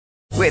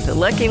With the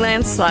Lucky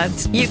Land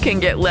Slots, you can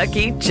get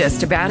lucky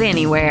just about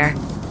anywhere.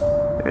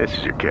 This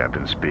is your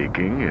captain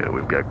speaking.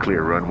 We've got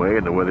clear runway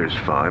and the weather's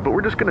fine, but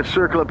we're just going to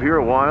circle up here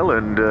a while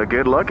and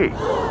get lucky.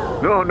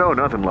 No,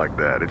 nothing like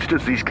that. It's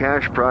just these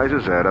cash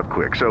prizes add up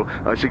quick. So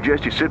I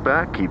suggest you sit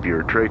back, keep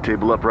your tray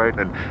table upright,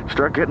 and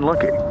start getting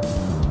lucky.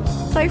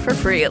 Play for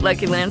free at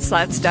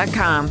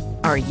LuckyLandSlots.com.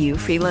 Are you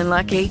feeling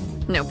lucky?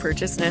 No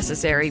purchase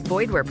necessary.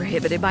 Void where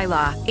prohibited by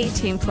law.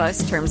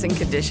 18+ terms and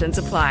conditions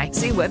apply.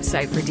 See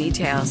website for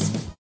details.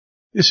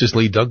 This is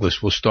Lee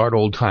Douglas. We'll start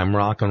Old Time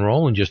Rock and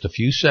Roll in just a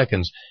few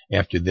seconds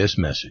after this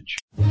message.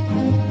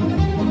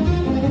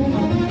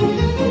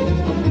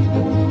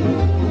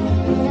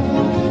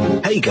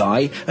 Hey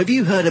Guy, have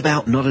you heard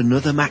about Not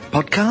Another Mac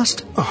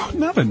podcast? Oh,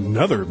 Not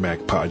Another Mac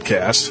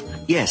podcast?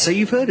 Yeah, so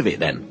you've heard of it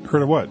then?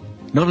 Heard of what?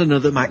 Not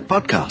Another Mac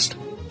podcast.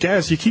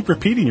 Gaz, you keep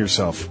repeating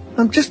yourself.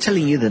 I'm just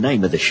telling you the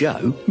name of the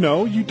show.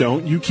 No, you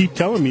don't. You keep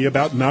telling me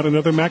about Not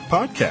Another Mac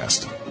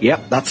podcast.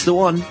 Yep, that's the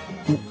one.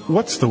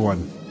 What's the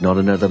one? Not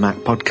Another Mac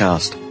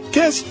podcast.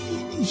 Gaz,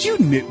 you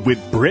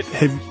nitwit Brit,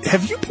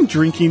 have you been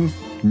drinking?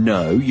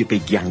 No, you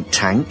big yank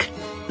tank.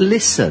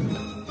 Listen.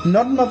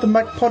 Not Another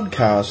Mac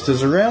podcast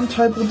is a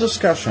roundtable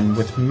discussion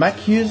with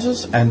Mac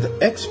users and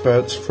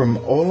experts from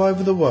all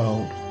over the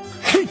world.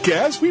 Hey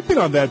Gaz, we've been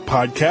on that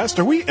podcast.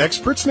 Are we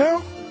experts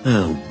now?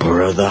 Oh,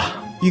 brother.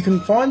 You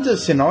can find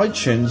us in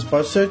iTunes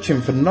by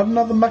searching for Not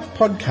Another Mac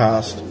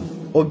podcast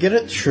or get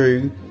it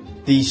through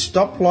the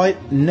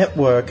Stoplight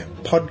Network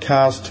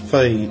podcast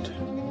feed.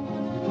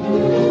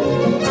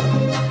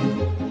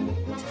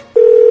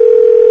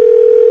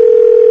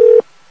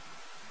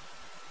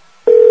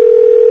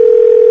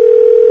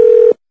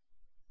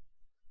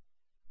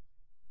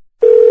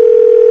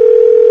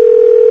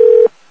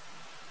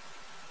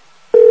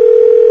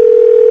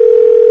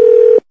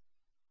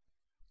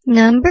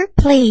 Number,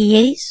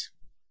 please.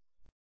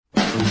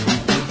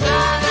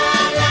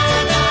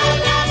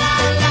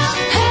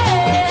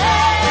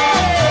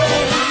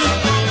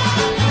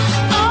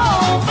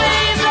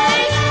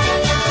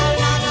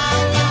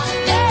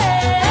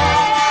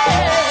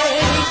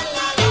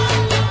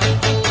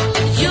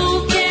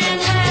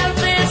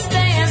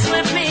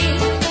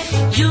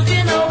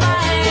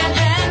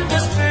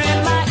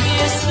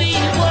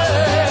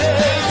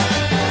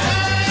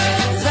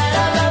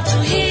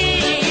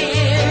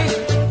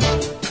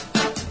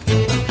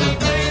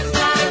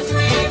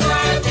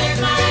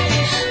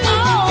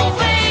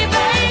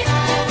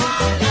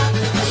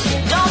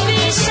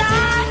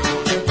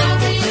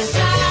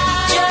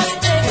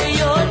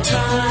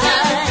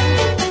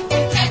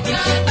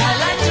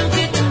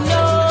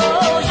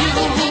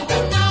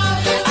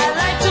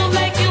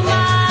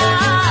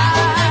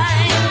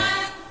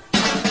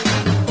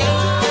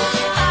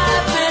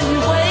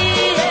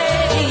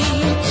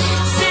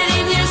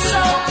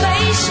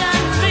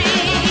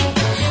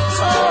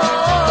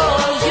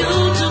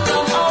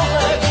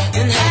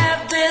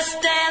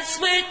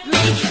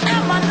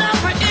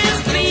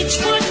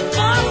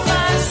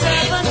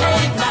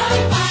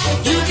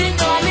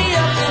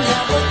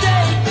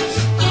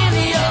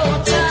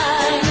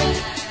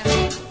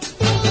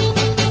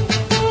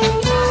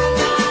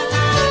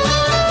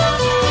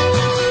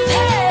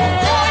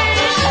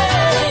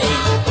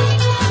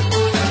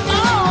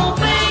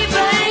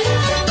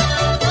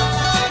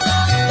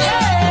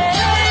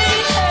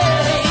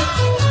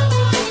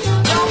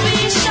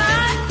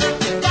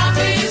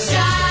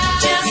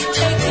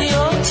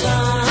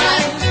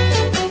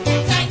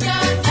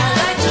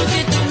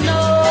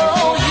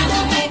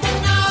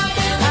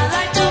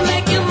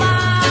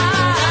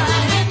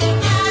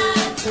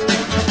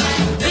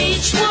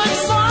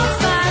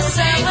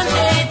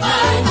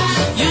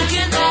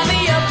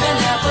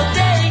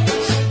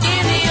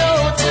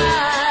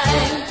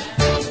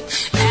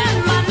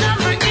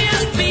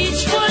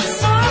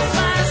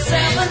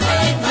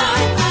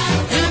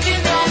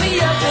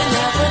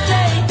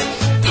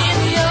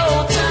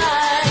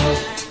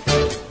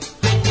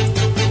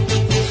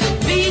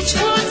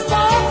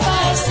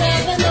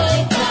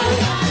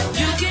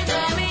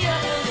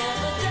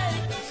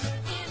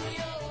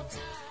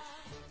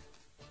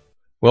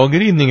 Well,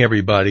 good evening,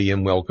 everybody,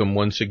 and welcome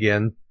once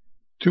again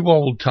to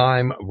Old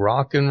Time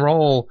Rock and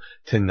Roll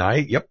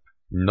tonight. Yep,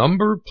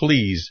 number,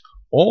 please.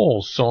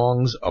 All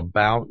songs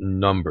about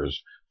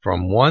numbers,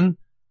 from 1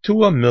 to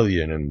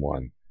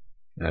 1,000,001,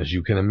 as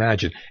you can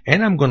imagine.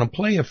 And I'm going to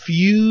play a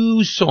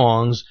few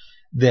songs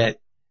that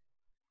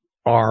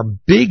are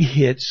big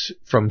hits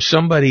from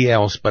somebody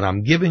else, but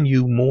I'm giving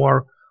you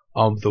more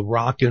of the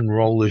rock and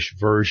rollish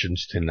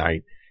versions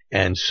tonight,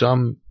 and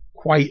some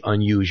quite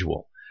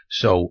unusual.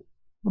 So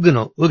we're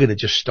gonna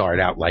just start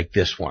out like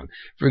this one.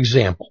 For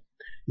example,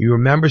 you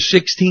remember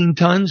 16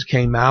 Tons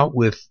came out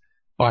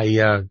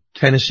by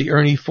Tennessee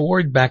Ernie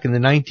Ford back in the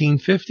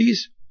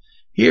 1950s?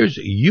 Here's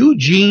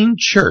Eugene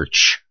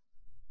Church.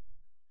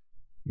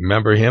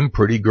 Remember him?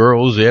 Pretty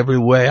Girls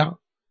Everywhere.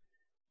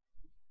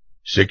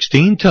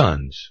 16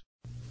 Tons.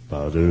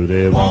 All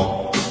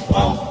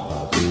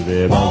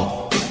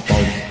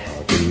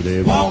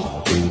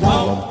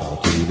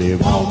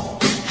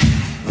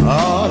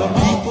the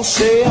people Mama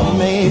say a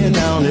man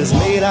down is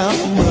made out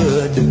of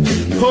mud.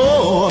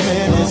 Oh, a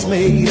man is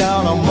made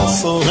out of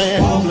muscle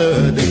and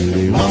blood.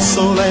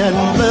 Muscle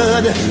and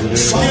blood,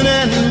 skin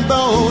and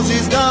bones.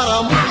 He's got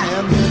a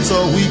mind that's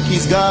so weak.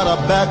 He's got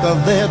a back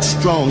of that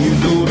strong. You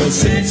do the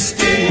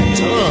 16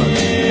 ton,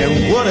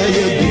 and what do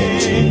you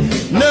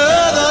get?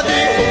 Another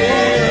day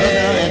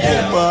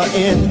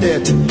in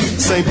debt.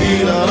 St.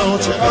 Peter,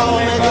 don't you call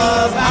me,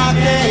 'cause I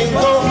can't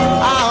go.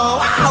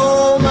 I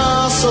owe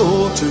my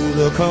soul to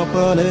the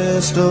company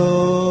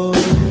store.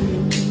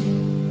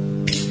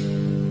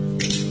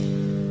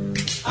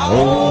 I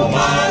owe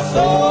my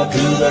soul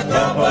to the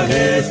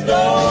company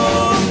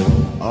store.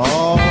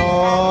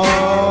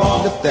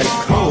 Oh, get that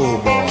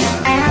cold boy.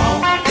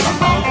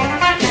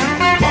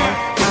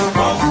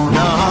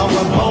 Now I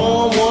went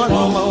home one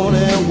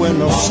morning when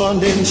the sun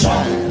didn't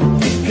shine.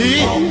 He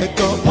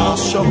picked up my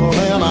shovel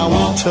and I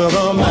went to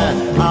the mine.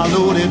 I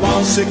loaded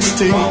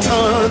 16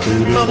 tons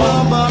of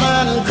lumber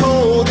and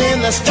coal in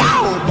the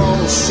store.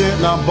 Boy, shit,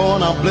 now boy,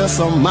 now bless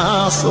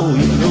my soul.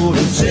 You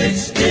loaded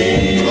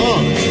 16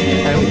 tons,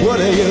 and what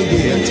do you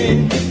get?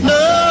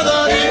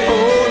 Another day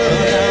older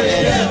than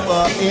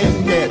ever in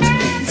debt.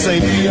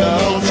 St. Peter,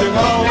 don't you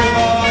call me,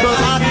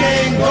 'cause I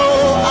can't go.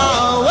 I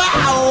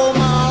owe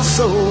my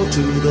soul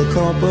to the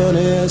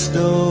company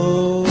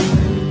store.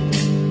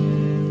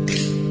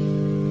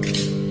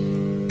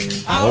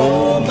 I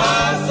owe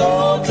my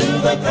soul to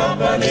the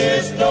company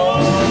store.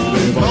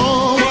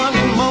 Oh, one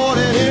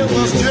morning it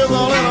was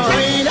drizzling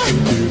rain.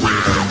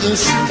 The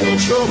shooting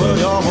trouble,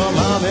 y'all were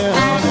my man.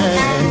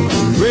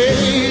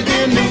 Raised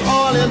in New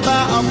Orleans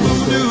by a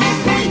voodoo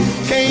queen.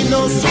 Can't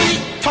no sweet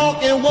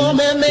talking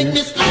woman make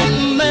me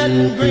slim and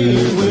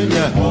green. When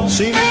you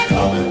see me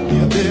coming,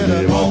 you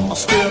better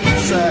step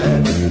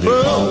aside.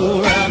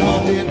 Oh, I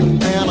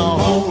didn't and a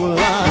whole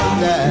lot of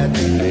that.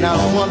 Now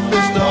one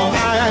fist of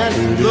mine,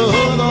 the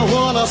other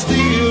one I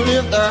steal.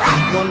 If the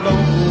right one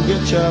don't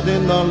get you,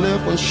 then the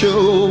left one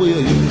sure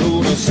will. You know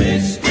the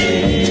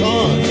 16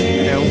 tons,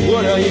 and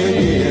what do you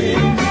get?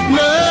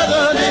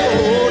 Another day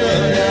older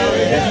than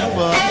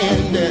ever in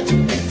debt.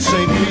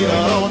 St.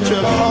 Peter, don't you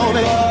call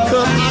me,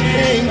 'cause I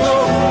can't go.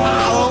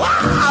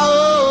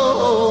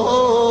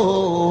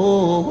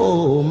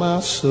 Oh, my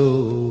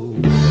soul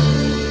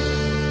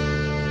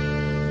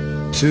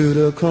to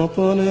the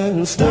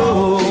company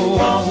store.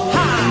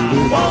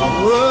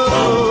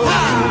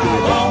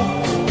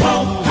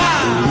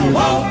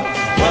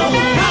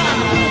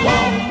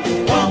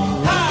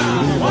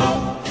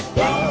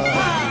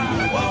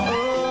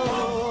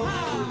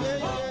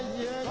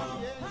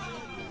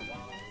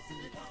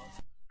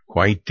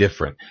 Quite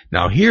different.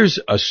 Now here's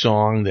a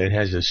song that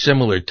has a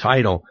similar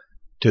title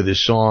to the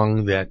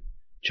song that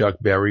Chuck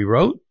Berry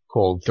wrote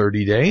called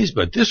 30 Days,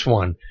 but this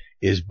one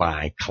is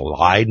by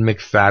Clyde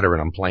McPhatter,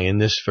 and I'm playing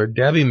this for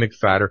Debbie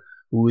McPhatter,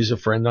 who is a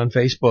friend on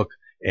Facebook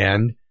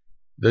and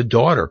the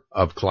daughter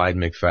of Clyde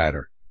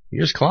McPhatter.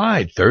 Here's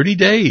Clyde, 30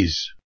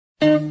 Days.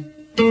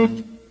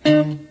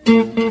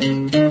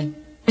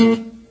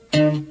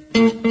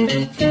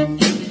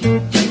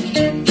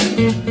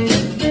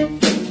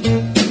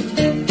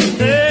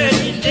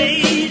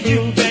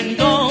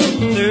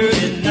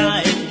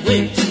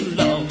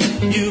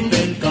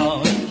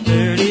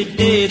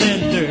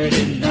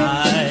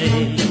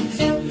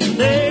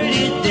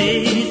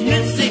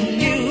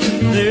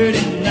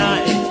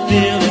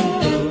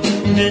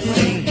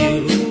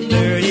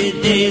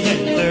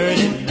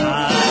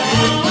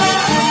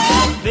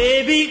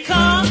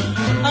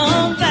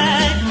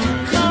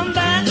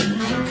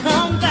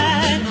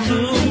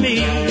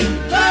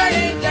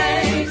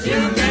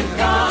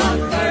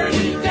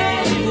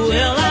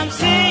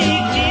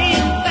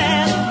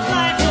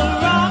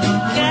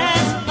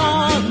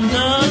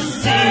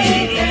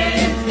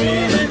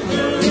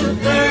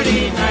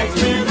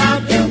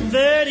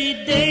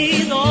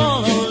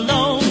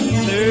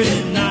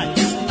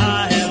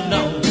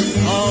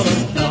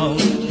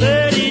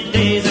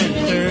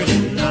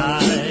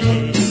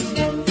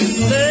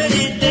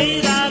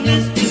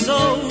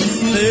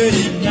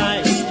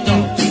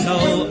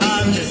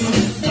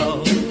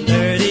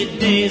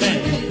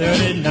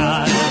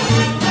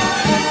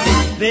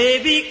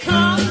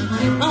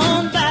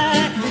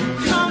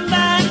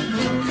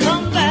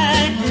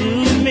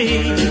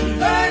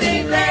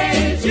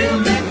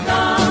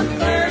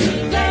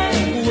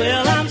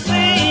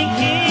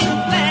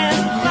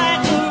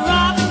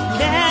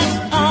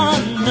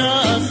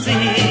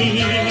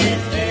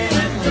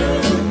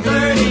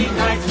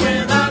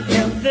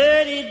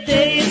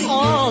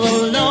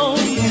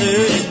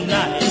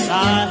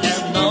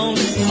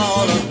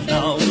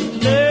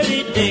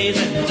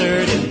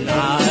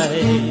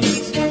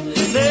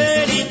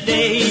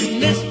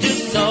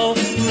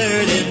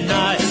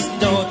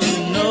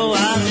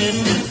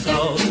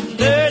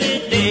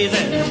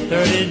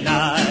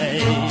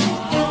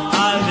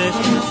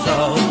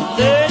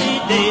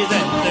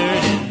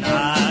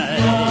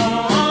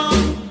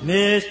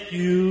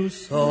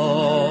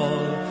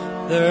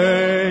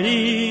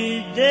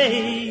 30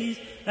 days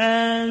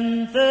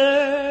and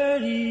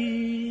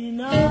 30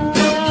 nights.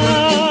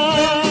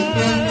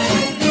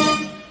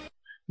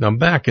 Now,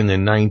 back in the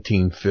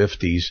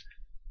 1950s,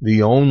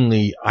 the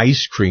only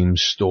ice cream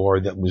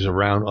store that was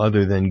around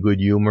other than Good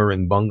Humor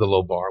and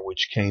Bungalow Bar,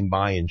 which came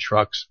by in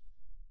trucks,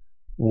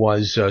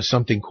 was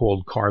something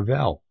called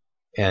Carvel.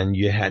 And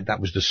that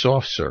was the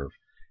soft serve.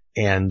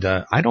 And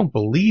I don't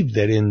believe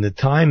that in the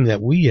time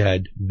that we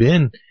had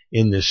been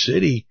in the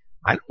city,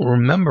 I don't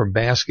remember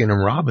Baskin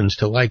and Robbins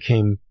till I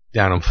came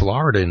down in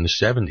Florida in the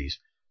 70s.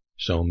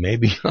 So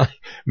maybe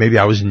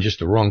I was in just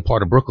the wrong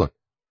part of Brooklyn.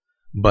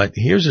 But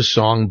here's a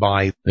song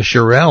by the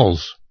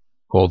Shirelles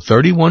called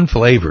 31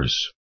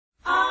 Flavors.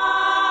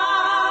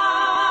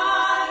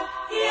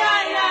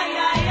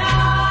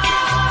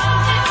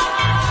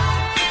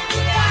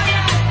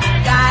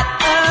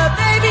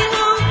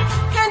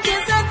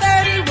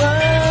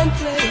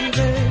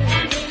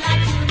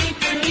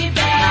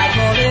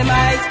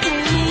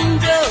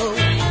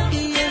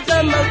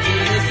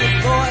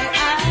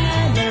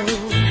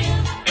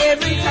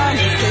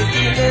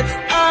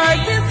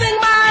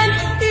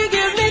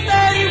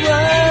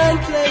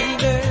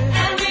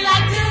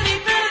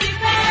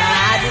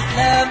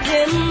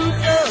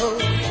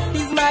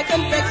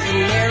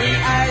 Confectionery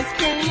ice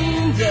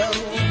cream Joe.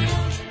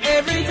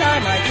 Every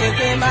time I kiss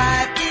him,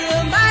 I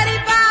feel mighty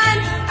fine.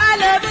 I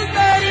love his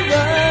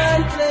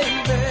 31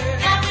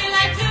 flavors. And we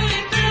like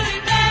Tutti Frutti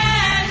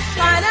Bears.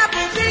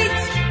 Pineapple,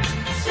 peach,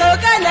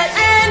 coconut,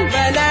 and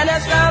banana.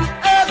 Some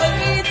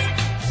overeat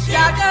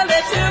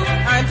chocolate too.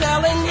 I'm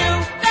telling you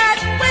that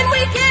when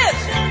we kiss,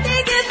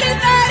 he gives me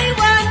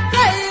 31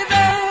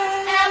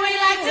 flavors. And we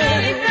like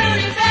Tutti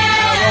Frutti Bears.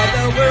 I want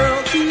the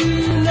world to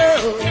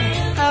know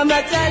how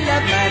much I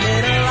love my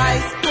little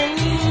ice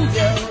cream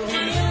Joe.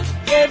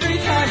 Every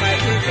time I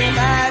kiss him,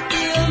 I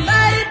feel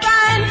mighty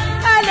fine.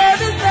 I love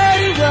his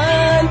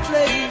 31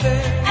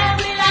 flavors. And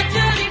we like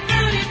Tutti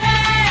Frutti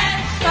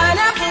Bears.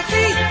 Pineapple,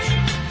 peach,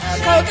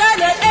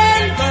 coconut,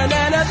 and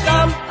banana.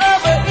 Some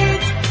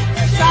overeat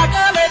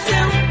chocolate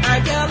too.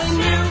 I'm telling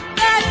you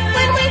that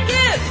when we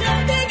kiss,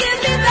 he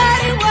gives me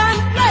 31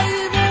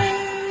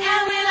 flavors.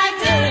 And we like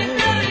Tutti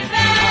Frutti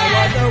Bears. I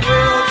want the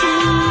world to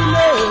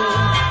know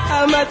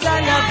how much I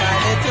love my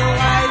little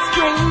ice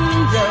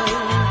cream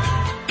Joe.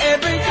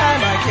 Every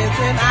time I kiss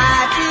him,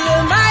 I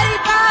feel mighty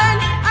fine.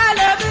 I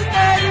love his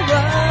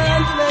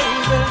 31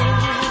 flavors.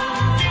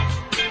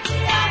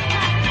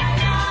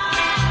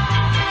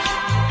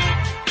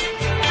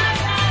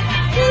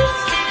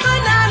 Peach,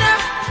 banana,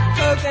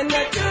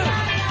 coconut too.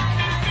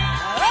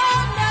 Oh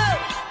no,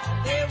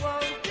 they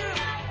won't do.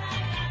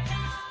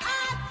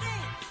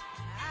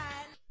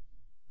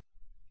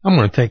 I'm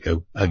going to take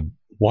a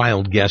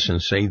wild guess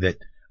and say that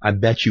I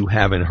bet you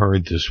haven't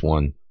heard this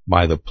one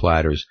by the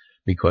Platters,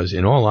 because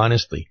in all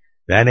honesty,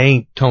 that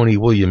ain't Tony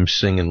Williams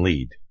singing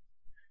lead.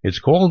 It's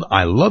called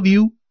I Love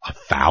You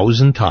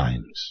 1,000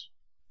 Times.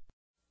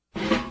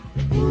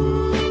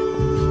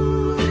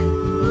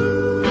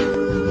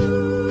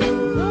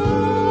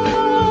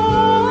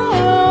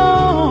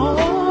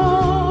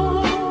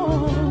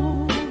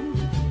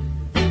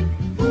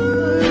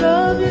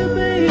 Love you,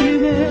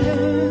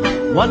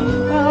 baby,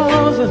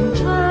 1,000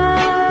 times.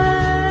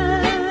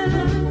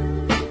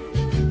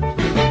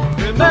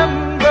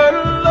 Remember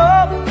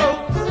love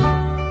notes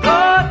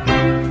the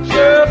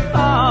teacher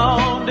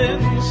found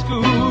in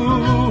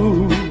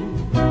school.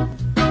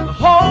 The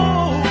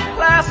whole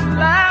class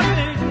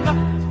laughing.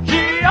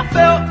 Gee, I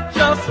felt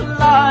just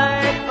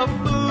like a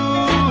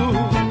fool.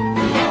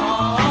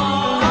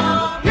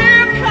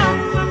 Here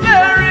comes a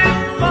very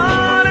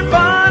funny,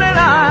 funny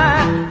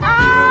line. I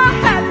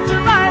had to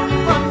write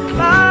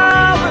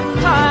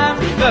 1,000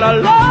 times that I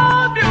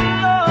love you,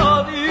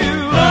 love you.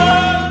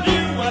 Love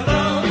you, I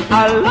love you.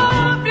 I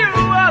love you.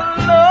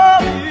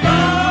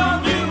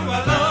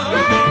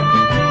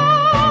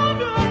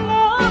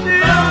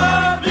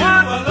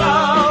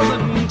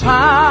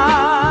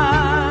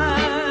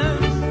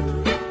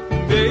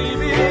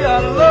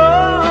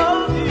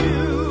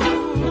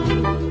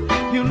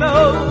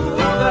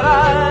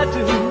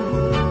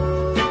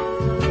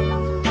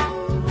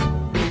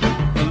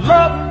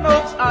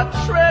 I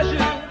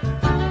treasure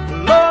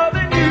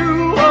loving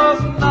you was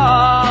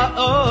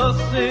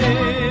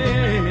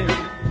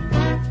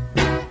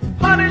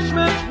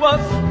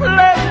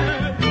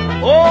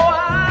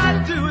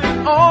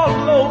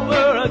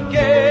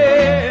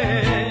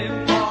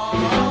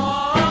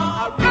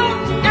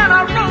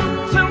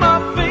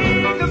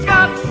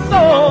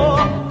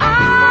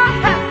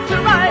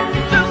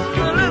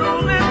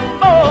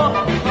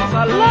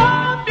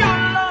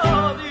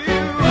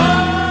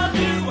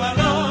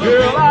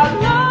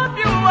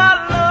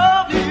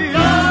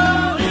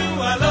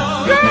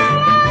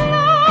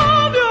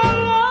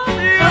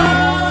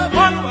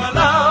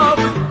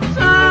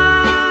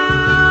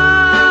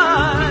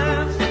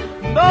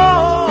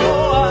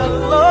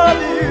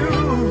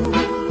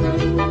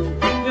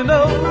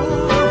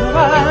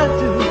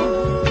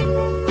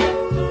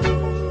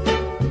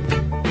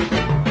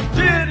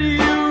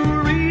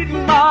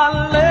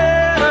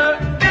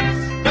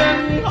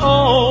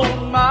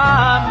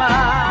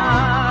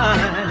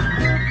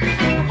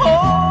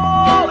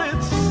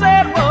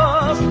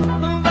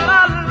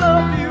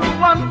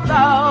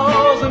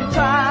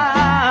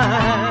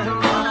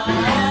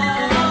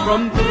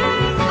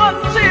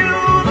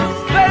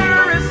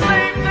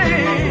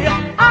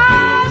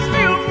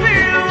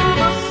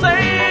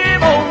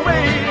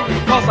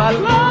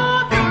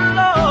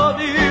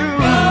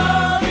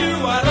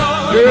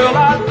Girl,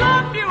 I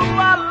love you,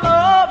 I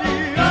love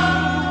you.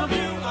 Love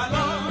you, I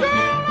love you.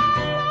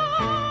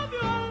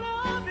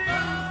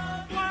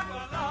 Girl, I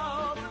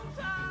love you.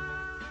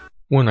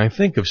 When I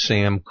think of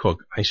Sam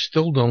Cooke, I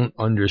still don't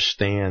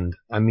understand.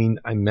 I mean,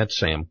 I met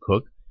Sam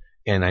Cooke,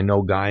 and I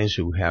know guys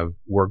who have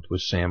worked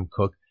with Sam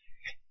Cooke,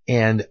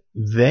 and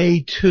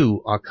they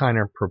too are kind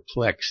of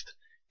perplexed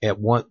at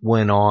what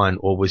went on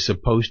or was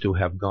supposed to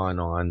have gone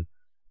on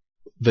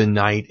the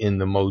night in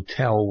the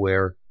motel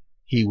where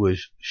he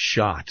was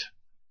shot.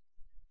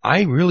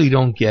 I really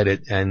don't get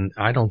it, and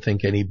I don't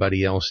think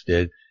anybody else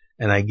did,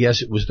 and I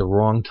guess it was the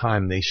wrong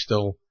time. They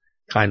still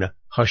kind of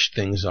hushed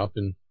things up,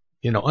 and,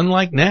 you know,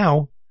 unlike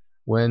now,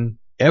 when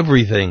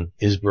everything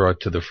is brought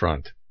to the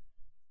front.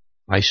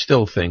 I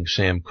still think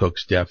Sam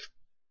Cooke's death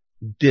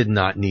did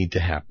not need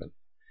to happen.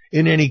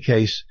 In any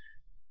case,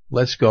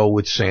 let's go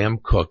with Sam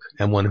Cooke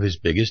and one of his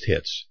biggest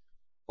hits,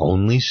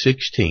 Only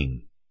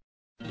 16.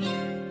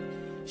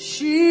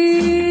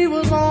 She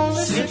was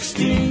only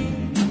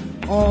 16,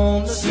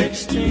 on the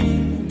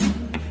 16.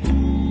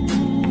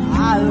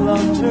 I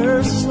loved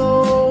her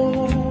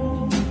so,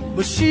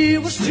 but she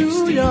was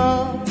too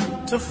young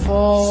to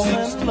fall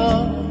in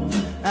love,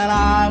 and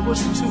I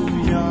was too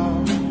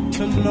young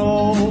to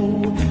know.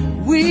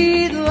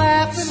 We'd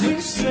laugh and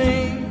we'd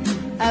sing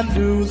and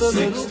do the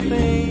little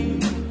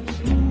things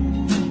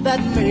that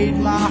made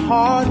my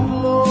heart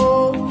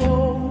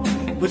glow,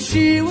 but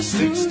she was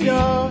too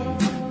young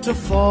to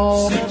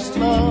fall in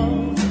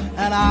love,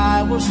 and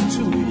I was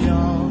too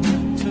young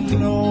to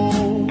know.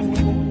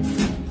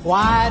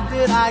 Why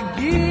did I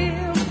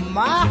give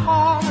my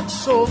heart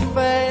so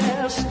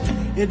fast?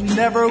 It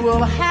never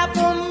will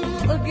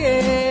happen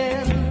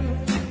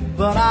again.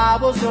 But I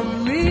was a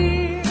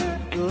mere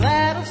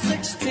lad of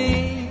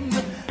 16.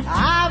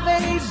 I've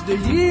aged a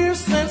year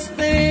since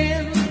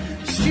then.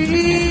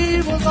 She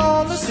was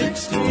on the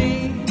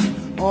 16,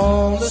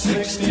 on the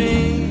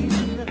 16,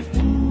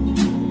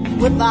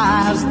 with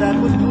eyes that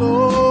would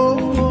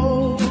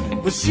glow.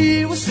 But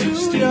she was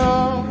too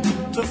young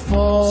to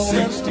fall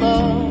in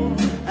love,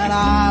 and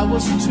I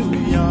was too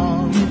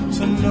young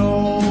to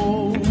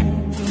know.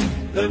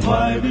 Then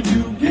why did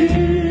you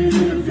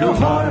give your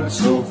heart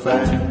so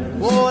fast?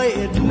 Boy,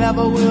 it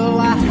never will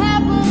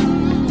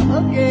happen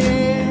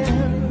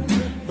again.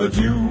 But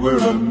you were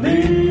a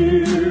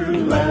mere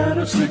lad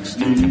of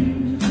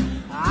 16.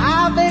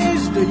 I've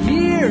aged a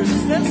year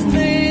since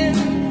then.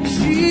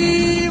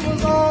 She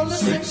was on the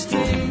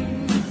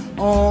 16,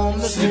 on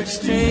the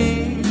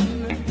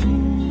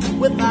 16,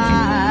 with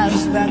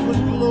eyes that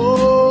would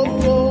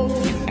glow.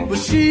 But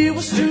she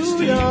was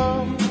too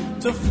young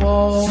to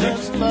fall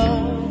in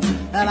love,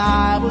 and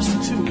I was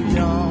too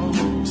young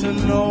to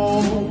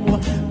know.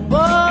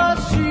 But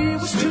she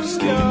was too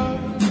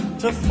young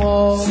to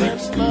fall in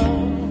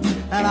love,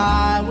 and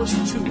I was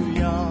too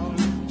young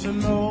to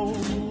know.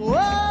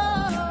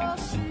 Oh,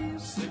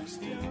 she's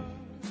too young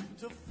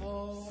to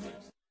fall.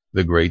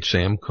 The great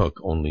Sam Cooke,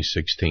 only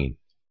 16.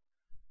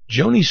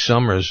 Joni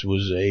Summers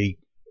was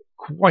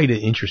quite an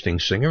interesting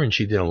singer, and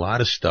she did a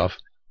lot of stuff,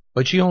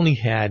 but she only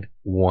had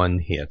one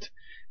hit,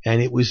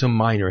 and it was a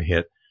minor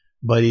hit,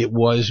 but it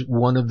was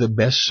one of the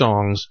best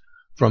songs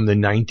from the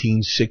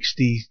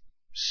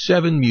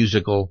 1967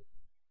 musical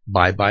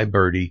Bye Bye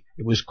Birdie.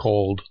 It was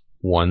called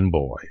One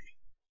Boy.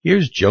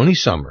 Here's Joni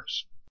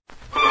Summers.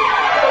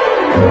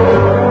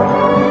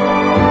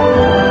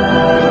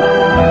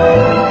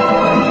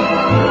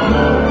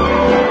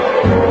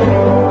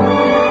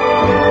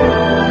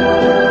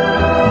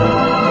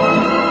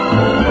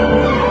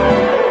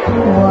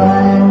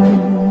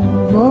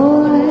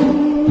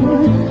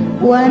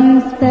 One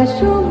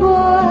special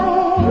boy,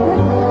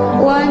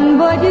 one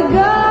boy to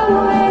go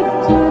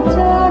with, to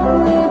talk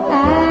with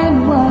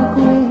and walk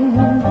with.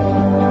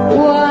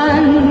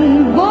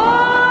 One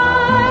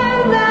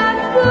boy,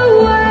 that's the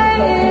way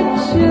it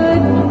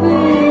should be.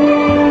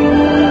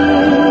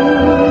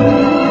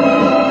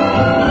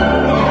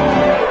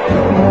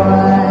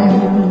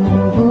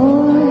 One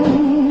boy,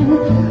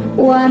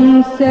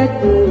 one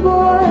certain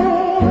boy,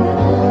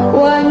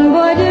 one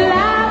boy to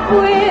laugh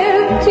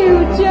with, to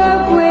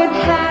joke with,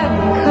 have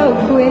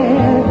cope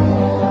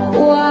with.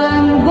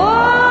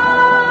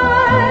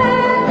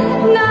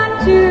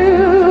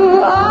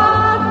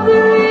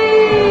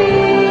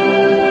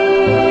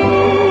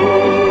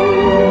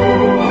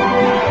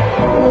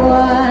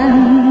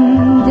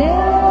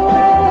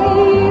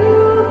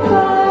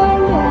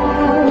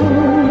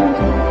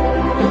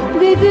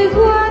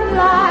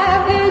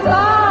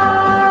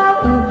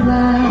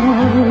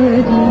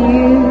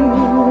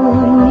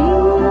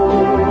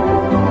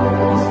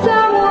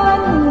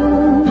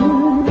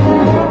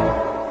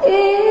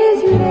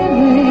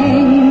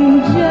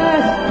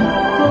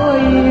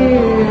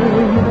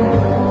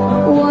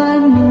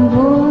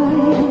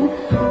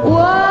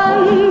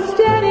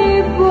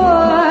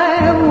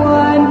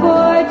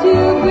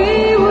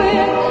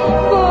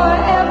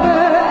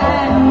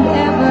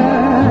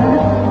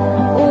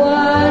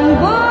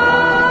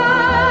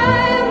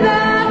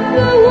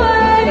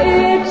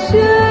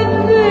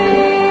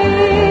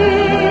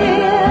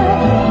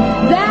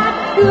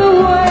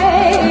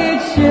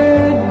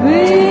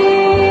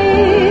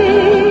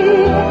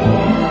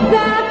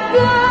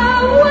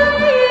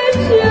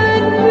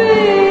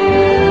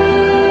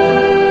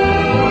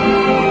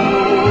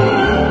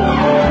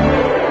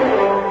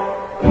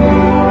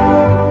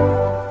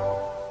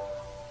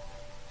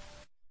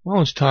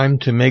 now it's time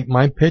to make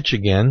my pitch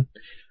again.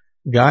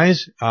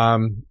 Guys,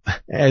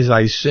 as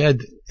I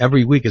said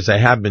every week, as I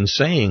have been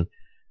saying,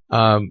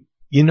 Old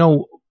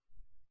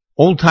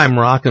Time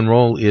Rock and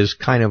Roll is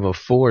kind of a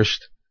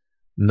forced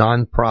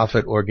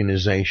non-profit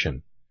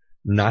organization.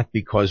 Not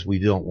because we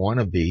don't want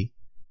to be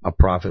a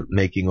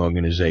profit-making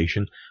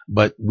organization,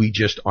 but we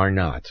just are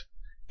not.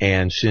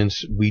 And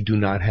since we do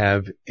not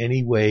have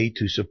any way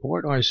to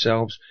support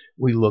ourselves,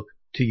 we look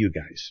to you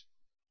guys.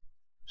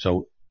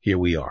 So here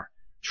we are,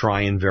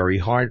 trying very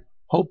hard.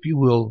 Hope you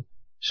will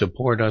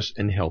support us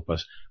and help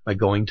us by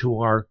going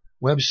to our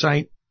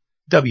website,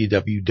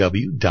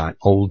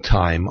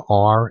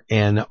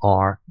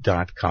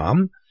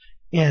 www.oldtimernr.com.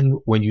 And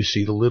when you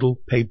see the little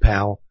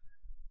PayPal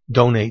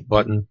donate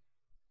button,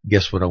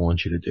 guess what I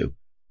want you to do?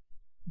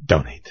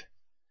 Donate.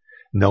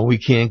 No, we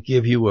can't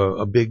give you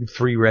a big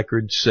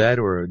 3-record set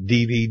or a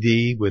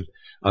DVD with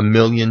 1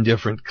 million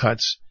different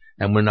cuts,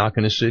 and we're not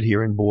going to sit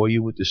here and bore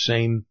you with the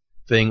same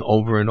thing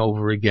over and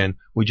over again.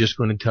 We're just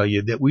going to tell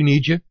you that we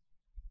need you,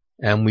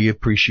 and we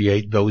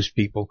appreciate those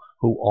people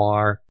who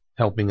are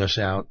helping us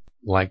out,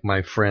 like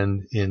my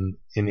friend in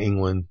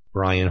England,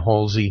 Brian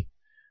Halsey,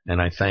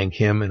 and I thank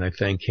him, and I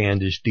thank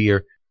Candace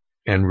Deer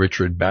and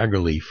Richard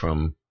Baggerly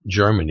from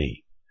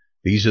Germany.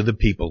 These are the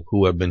people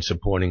who have been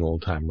supporting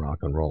Old Time Rock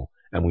and Roll,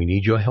 and we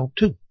need your help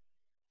too.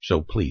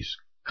 So please,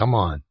 come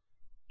on,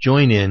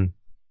 join in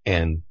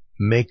and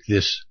make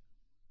this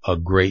a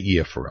great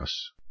year for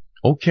us.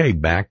 Okay,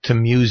 back to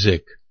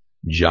music.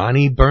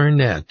 Johnny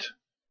Burnett,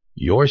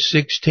 you're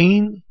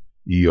 16,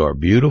 you're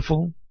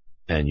beautiful,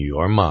 and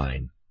you're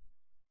mine.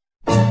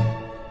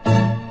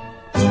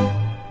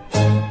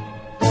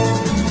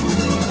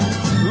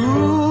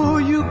 Ooh,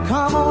 you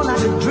come on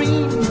like a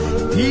dream,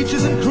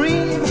 peaches and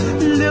cream,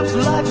 lips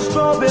like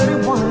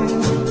strawberry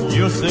wine.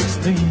 You're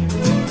 16,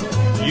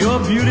 you're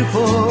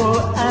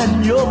beautiful,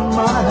 and you're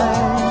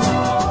mine.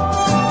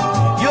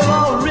 You're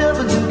all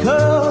ribbons and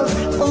curls,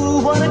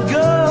 oh what a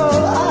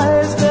girl,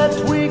 eyes that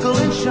twinkle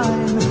and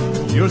shine.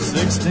 You're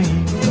 16,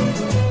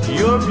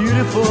 you're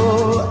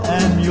beautiful,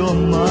 and you're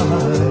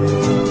mine.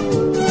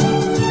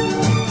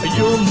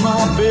 You're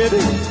my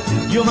baby,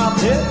 you're my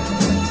pet.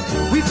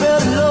 We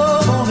fell in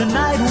love on the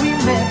night we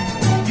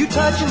met. You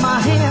touching my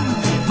hand,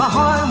 my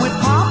heart went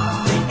pop.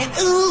 And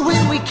ooh,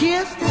 when we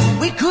kissed,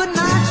 we could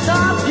not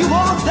stop. You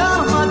walked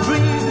out of my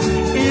dreams,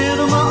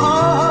 into my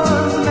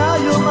arms. Now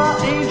you're my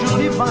angel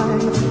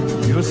divine.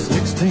 You're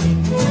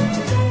 16,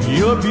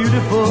 you're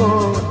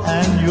beautiful,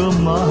 and you're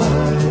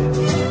mine.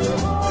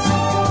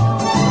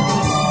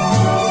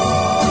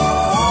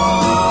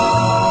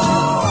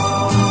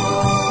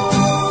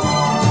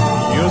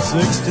 You're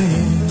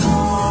 16,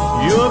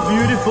 you're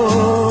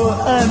beautiful,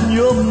 and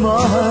you're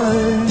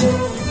mine.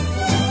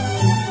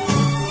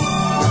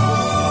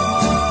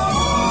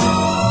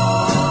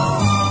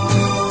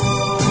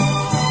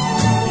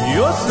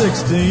 You're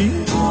 16,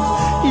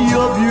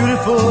 you're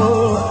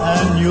beautiful,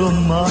 and you're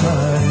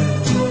mine.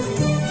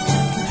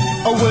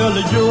 Oh well,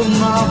 you're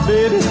my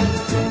baby,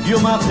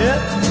 you're my pet.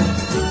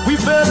 We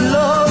fell in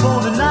love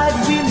on the night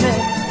we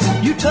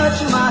met. You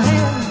touching my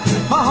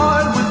hand, my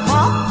heart went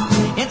pop.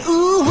 And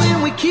ooh,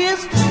 when we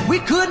kissed, we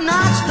could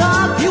not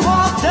stop. You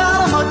walked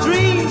out of my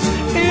dreams,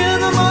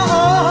 into my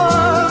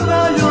arms.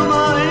 Now you're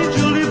my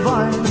angel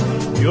divine.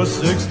 You're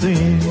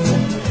 16,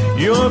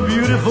 you're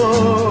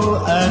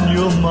beautiful, and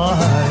you're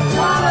mine.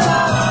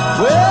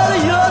 Well,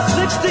 you're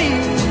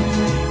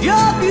 16,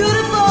 you're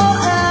beautiful,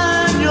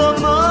 and you're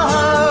mine.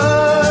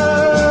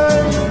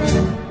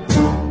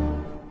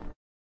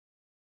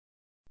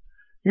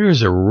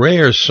 Here's a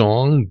rare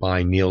song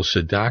by Neil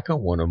Sedaka,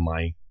 one of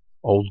my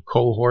old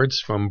cohorts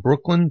from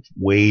Brooklyn,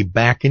 way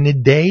back in the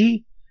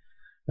day.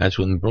 That's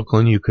when in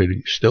Brooklyn you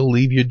could still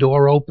leave your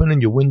door open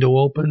and your window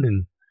open,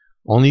 and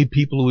only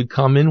people who would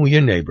come in were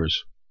your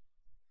neighbors.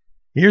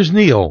 Here's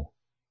Neil,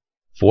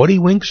 40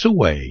 Winks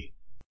Away.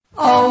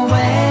 I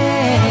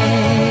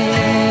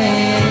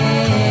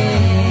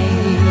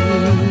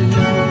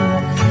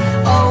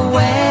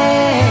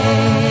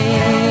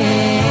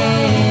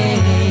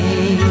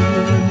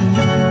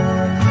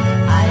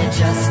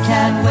just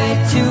can't wait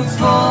to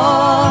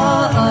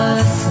fall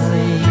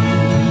asleep.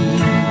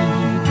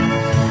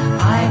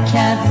 I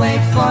can't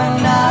wait for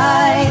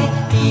night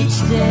each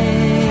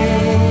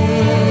day.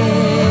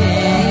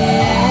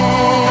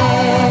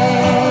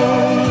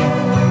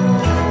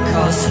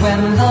 'Cause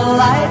when the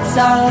lights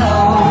are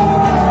low,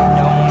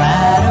 no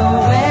matter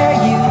where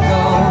you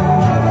go,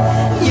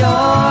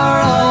 you're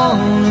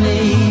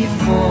only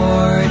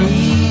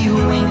 40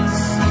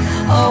 winks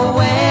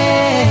away.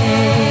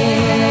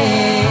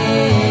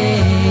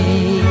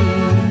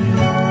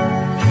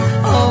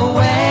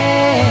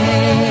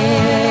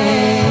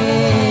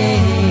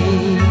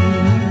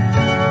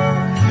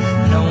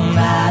 No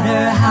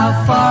matter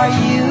how far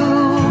you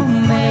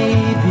may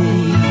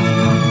be,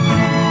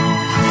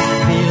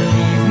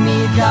 believe me,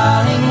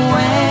 darling,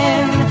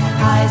 when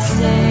I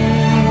say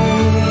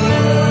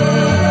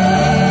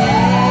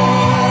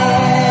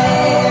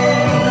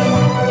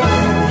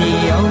the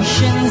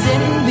oceans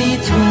in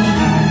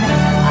between,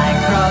 I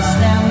cross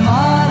them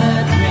all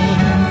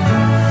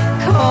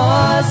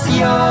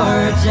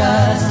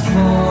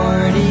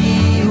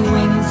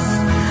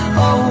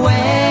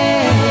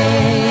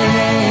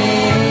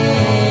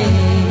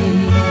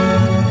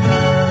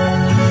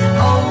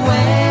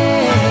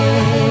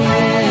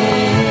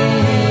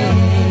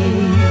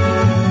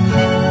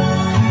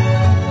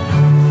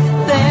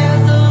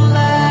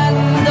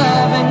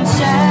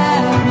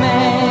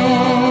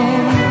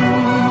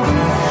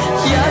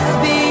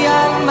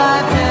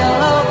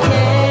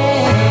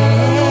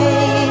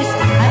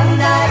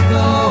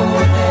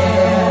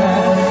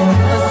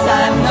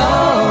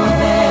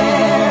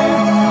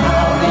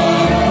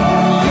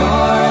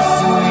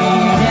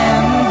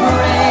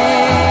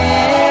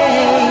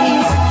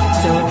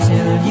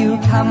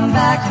come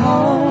back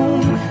home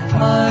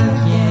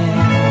again.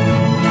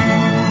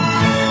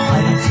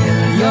 Until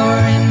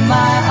you're in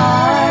my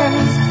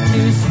arms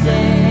to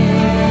stay.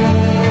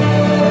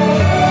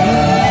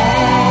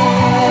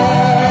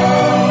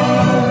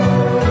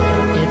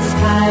 It's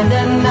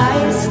kinda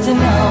nice to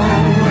know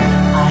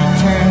I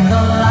turned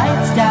the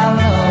lights down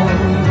low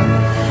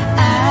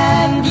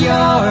and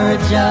you're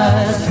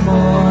just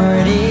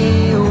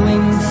 40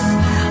 winks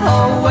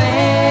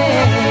away.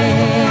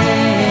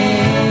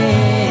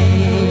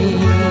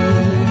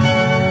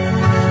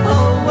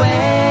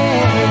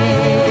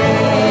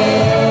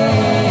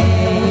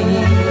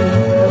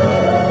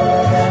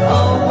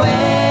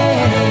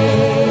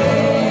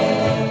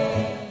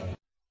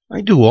 I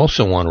do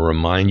also want to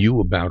remind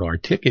you about our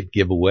ticket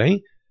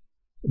giveaway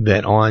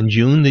that on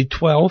June the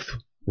 12th,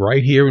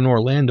 right here in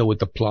Orlando at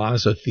the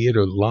Plaza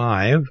Theater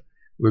Live,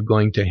 we're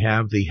going to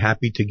have the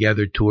Happy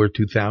Together Tour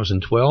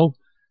 2012,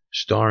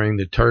 starring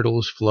the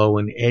Turtles, Flo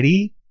and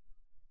Eddie,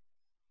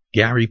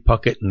 Gary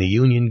Puckett and the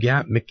Union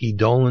Gap, Mickey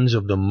Dolenz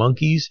of the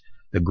Monkees,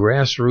 the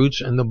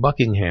Grassroots, and the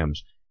Buckinghams.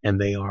 And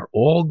they are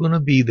all going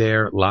to be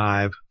there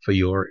live for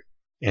your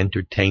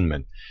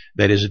entertainment.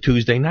 That is a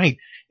Tuesday night.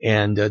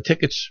 And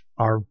tickets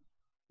are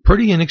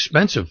pretty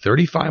inexpensive,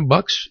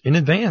 $35 in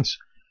advance.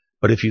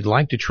 But if you'd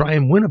like to try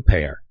and win a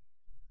pair,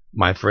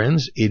 my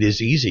friends, it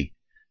is easy.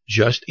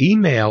 Just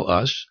email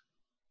us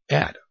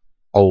at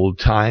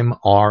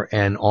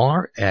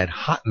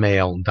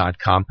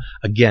oldtimernr@hotmail.com.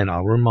 Again,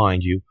 I'll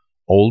remind you,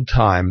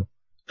 oldtime,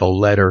 the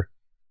letter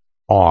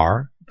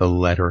R, the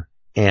letter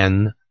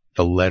N,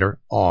 the letter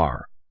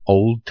R.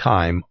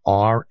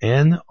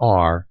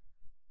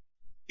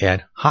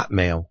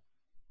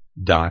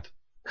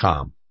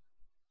 oldtimernr@hotmail.com.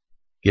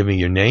 Give me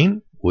your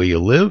name, where you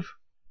live,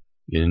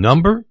 your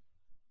number,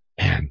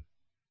 and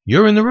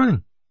you're in the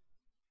running.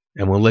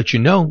 And we'll let you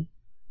know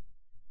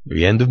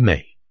the end of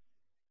May,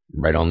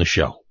 right on the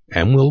show.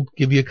 And we'll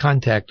give you a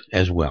contact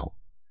as well.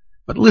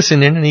 But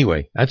listen in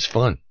anyway. That's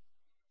fun.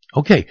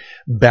 Okay,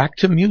 back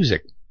to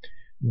music.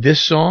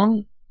 This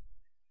song,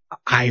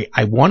 I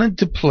wanted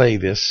to play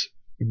this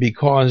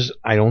because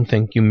I don't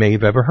think you may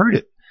have ever heard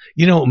it.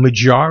 You know, a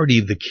majority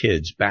of the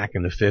kids back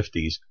in the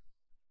 50s,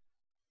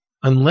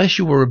 unless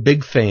you were a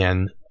big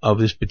fan of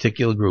this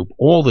particular group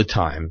all the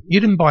time, you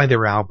didn't buy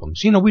their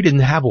albums. You know, we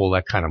didn't have all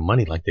that kind of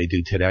money like they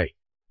do today.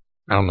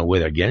 I don't know where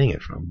they're getting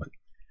it from, but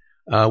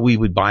we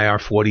would buy our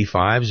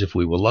 45s. If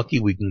we were lucky,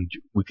 we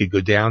could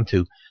go down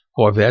to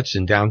Corvettes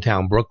in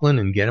downtown Brooklyn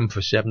and get them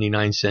for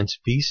 79 cents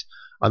a piece.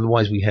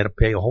 Otherwise, we had to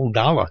pay a whole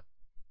 $1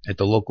 at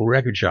the local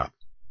record shop.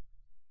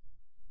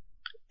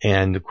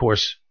 And, of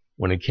course,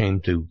 when it came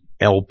to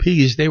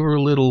LPs, they were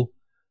a little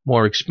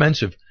more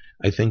expensive.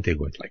 I think they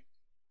were like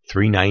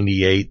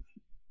 $3.98,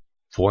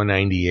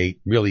 $4.98,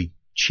 really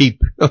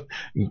cheap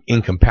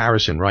in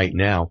comparison right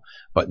now.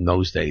 But in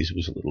those days, it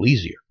was a little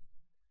easier.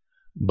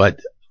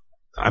 But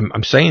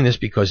I'm saying this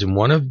because in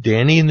one of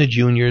Danny and the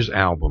Juniors'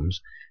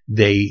 albums,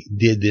 they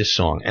did this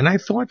song. And I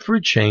thought for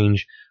a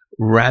change,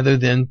 rather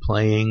than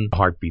playing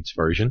Heartbeats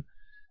version,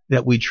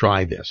 that we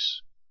try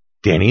this.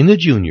 Danny and the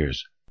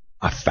Juniors,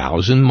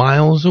 1,000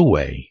 Miles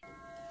Away.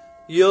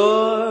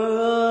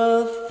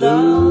 You're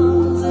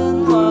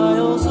 1,000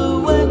 miles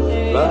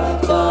away,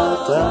 but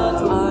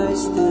I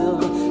still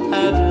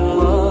have your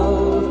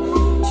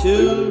love to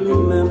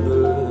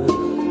remember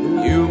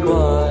you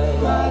by.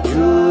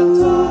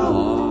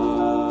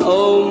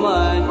 Oh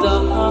my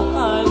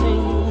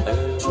darling,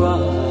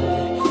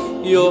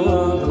 try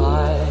your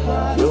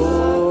eyes.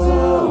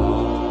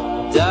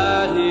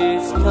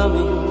 Daddy's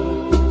coming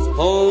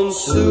home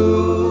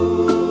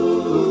soon.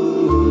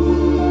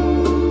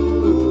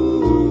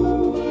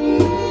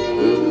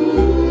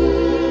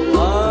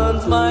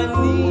 On my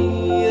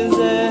knees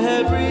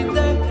every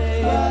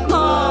day,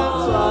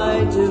 all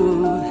I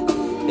do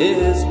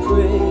is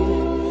pray,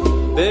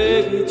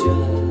 baby,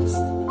 just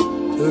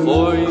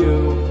for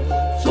you.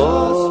 Just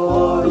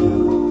for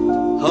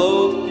you.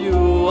 Hope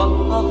you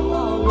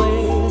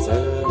always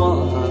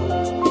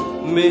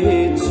want me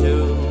to.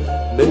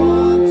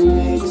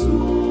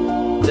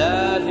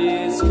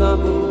 Daddy's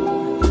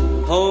coming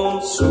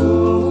home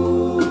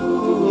soon.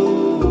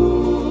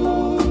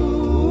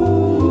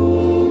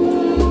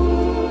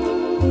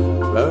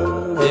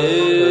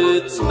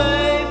 It's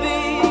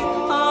maybe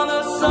on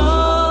a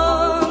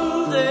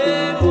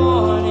Sunday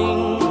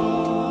morning.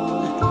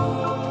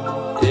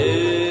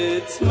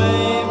 It's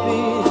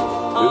maybe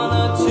on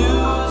a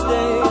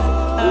Tuesday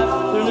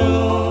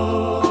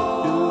afternoon.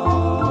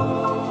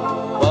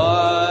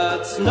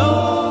 But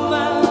no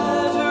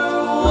matter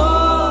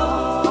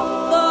what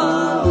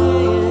the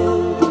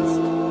day is,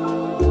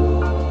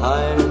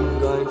 I'm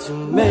going to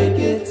make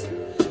it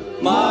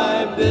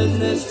my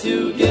business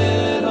to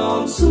get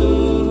home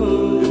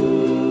soon.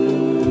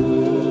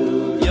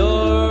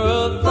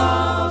 You're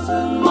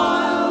 1,000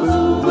 miles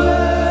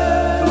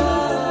away,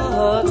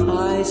 but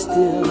I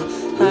still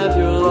have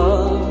your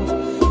love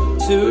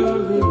to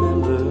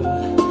remember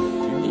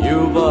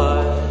you by.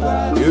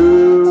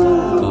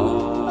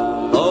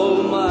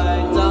 Oh my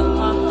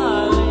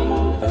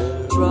darling,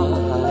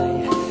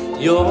 try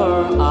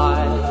your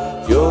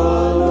eye,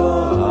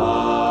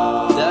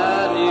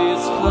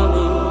 Daddy's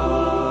coming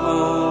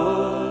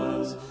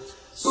home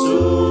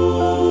soon.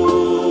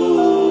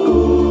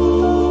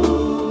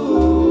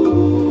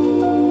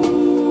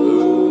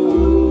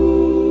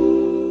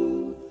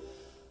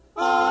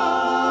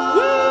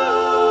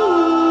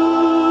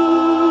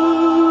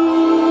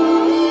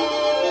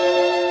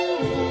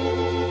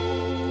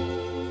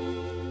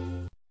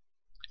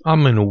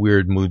 I'm in a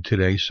weird mood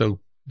today, so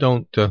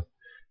don't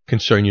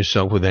concern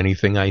yourself with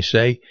anything I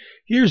say.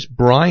 Here's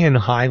Brian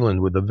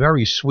Hyland with a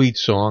very sweet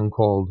song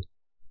called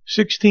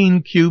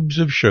 16 Cubes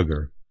of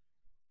Sugar.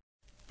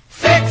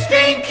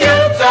 16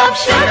 cubes of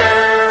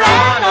sugar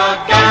on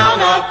a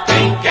gown of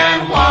pink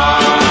and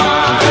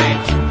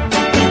white.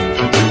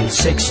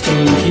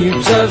 16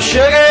 cubes of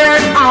sugar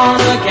on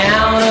a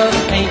gown of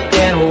pink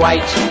and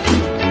white.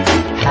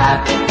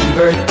 Happy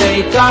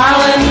birthday,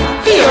 darling,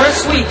 you're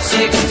sweet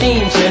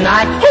 16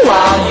 tonight.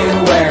 While you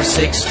wear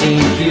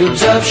 16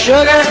 cubes of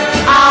sugar,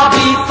 I'll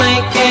be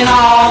thinking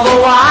all the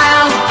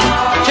while,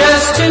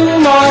 just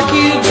 2 more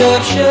cubes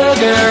of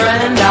sugar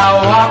and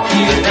I'll walk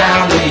you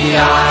down the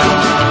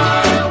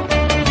aisle.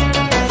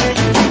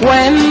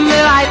 When we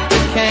light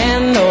the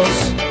candles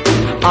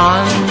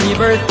on your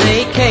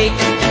birthday cake,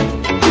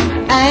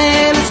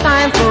 and it's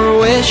time for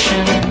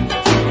wishing,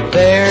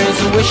 there's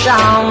a wish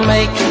I'll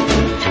make.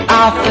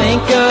 I'll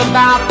think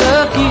about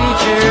the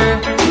future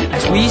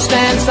as we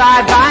stand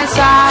side by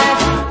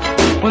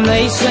side. When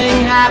they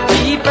sing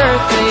happy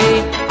birthday,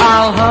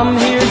 I'll hum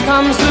Here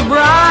Comes the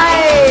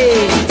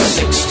Bride.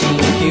 16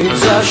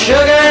 cubes of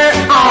sugar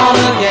on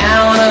a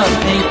gown of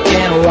pink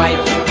and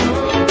white.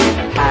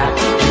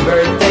 Happy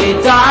birthday,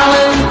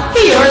 darling,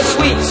 you're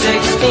sweet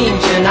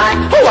 16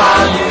 tonight.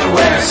 While you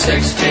wear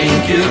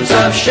 16 cubes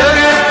of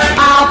sugar,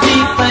 I'll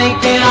be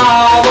thinking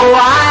all the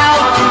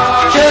while,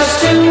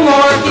 just 2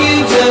 more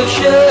cubes of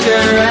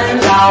sugar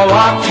and I'll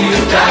walk you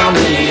down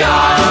the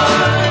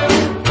aisle.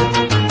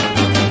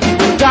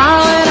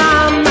 Darling,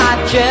 I'm not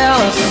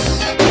jealous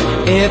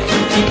if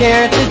you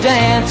care to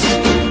dance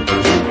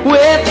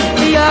with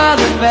the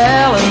other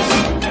fellas,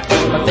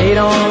 but they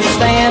don't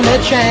stand a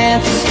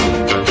chance.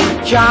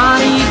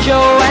 Johnny,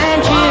 Joe,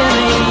 and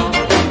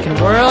Jimmy can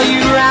whirl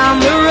you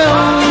round the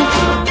room.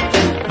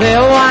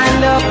 They'll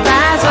wind up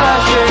as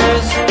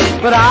ushers,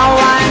 but I'll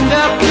wind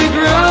up the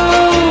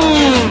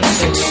groom.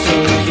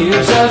 16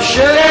 cubes of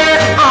sugar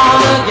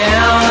on a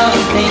gown of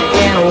pink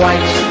and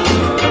white.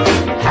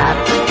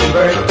 Happy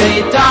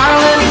birthday,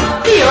 darling,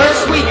 you're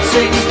sweet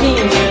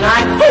 16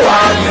 tonight.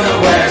 While you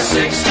wear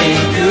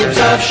 16 cubes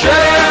of sugar,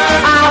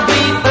 I'll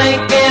be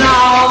thinking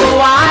all the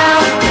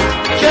while,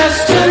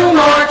 just 2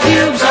 more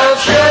cubes of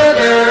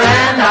sugar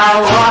and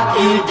I'll walk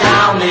you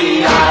down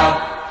the aisle.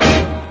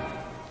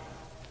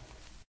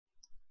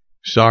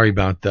 Sorry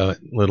about the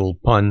little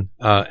pun.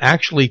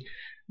 Actually,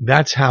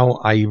 that's how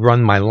I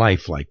run my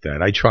life, like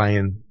that. I try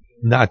and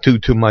not do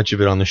too much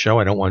of it on the show.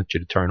 I don't want you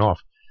to turn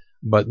off.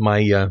 But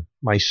my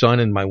son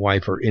and my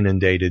wife are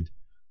inundated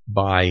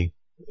by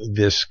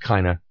this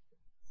kind of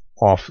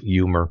off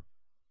humor.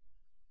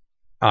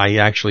 I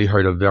actually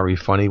heard a very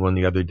funny one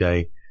the other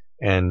day,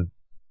 and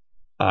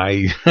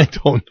I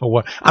don't know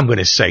what, I'm going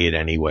to say it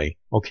anyway.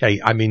 Okay.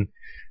 I mean,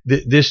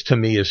 this to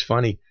me is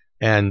funny.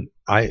 And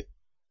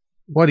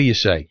what do you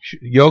say?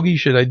 Yogi,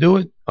 should I do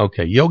it?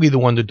 Okay. Yogi the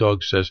Wonder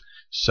Dog says,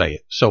 say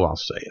it. So I'll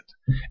say it.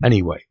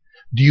 Anyway,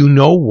 do you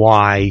know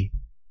why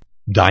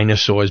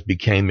dinosaurs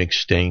became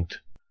extinct?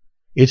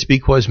 It's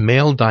because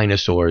male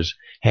dinosaurs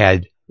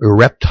had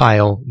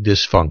erectile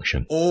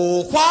dysfunction.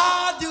 Oh,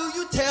 why do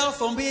you tell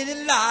so many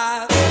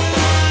lies?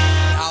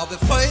 Now the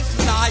first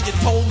lie you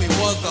told me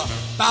was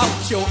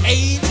about your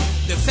age.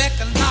 The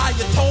second lie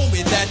you told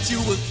me that you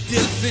was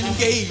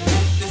disengaged.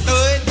 The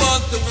third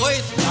was the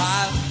worst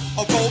lie.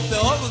 Or both the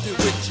others you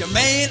with your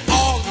man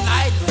all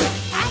night.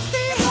 I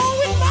stayed home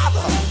with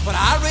mother, but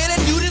I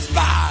really do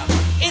despise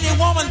any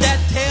woman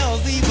that tells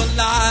evil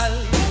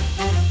lies.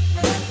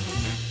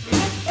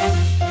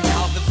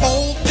 Now the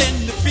fourth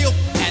and the fifth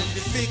and the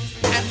sixth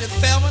and the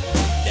seventh,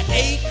 the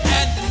eighth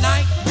and the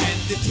ninth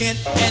and the 10th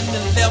and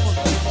the 11th.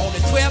 On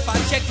the 12th I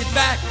checked it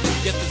back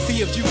just to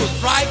see if you was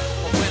right.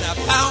 But when I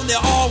found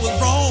that all was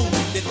wrong,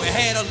 then we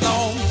had a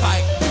long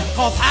fight.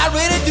 Cause I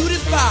really do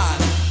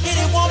despise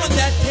any woman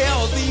that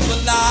tells evil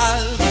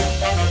lies.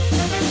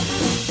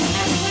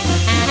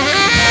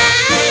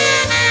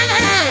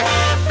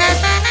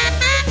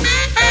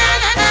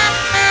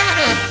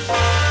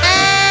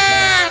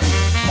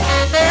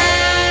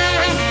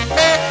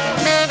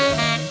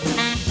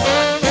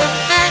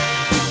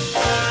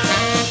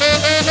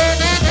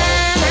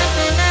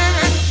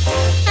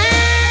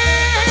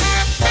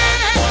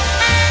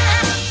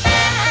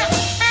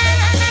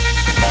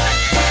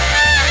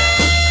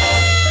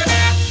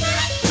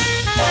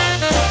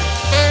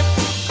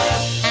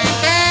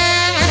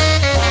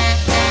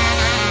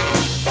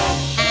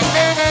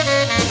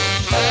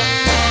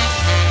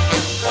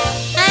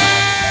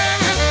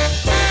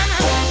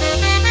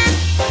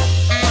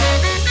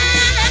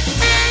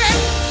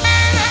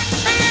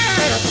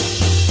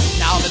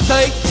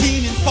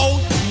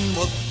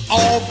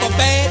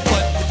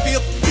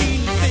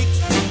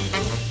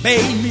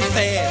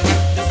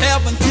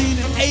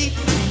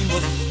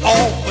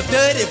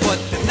 dirty, but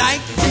the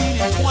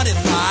 19 and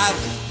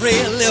 25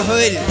 really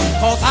hurt it.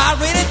 Cause I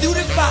really do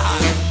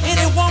despise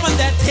any woman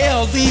that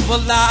tells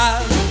evil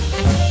lies.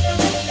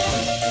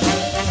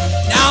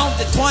 Now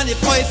the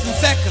 21st and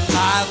 2nd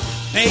lies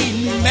made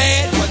me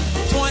mad, but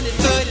the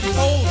 23rd and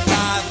 4th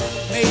lies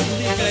made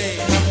me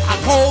glad. I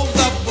called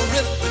up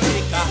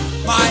arithmetic, I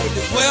might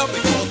as well,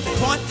 because the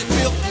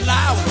 25th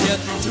lie was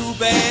just too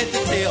bad to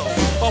tell.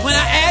 But when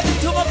I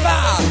added to my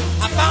file,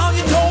 I found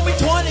you told me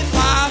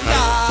 25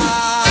 lies.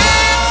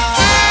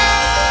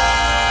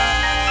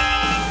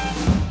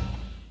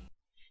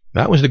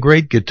 That was the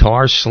great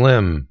Guitar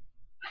Slim.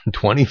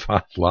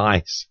 25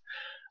 lies.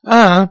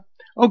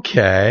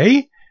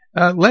 Okay.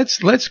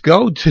 Let's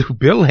go to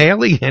Bill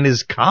Haley and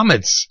his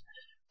Comets.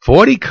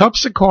 40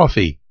 cups of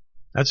coffee.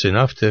 That's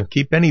enough to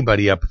keep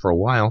anybody up for a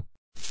while.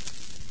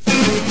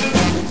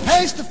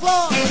 Taste the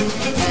floor,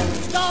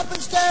 stop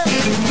and stare.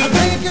 I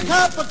drink a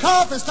cup of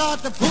coffee,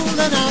 start to pulling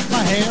out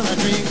my hair. I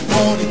drink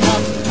 40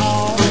 cups of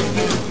coffee,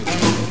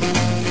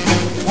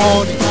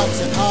 40 cups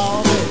of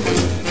coffee,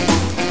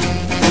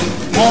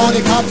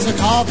 40 cups of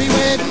coffee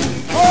waiting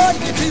for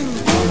you to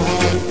come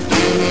home.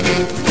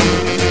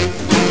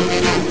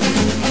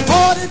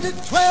 40 to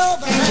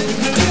 12 and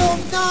still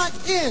not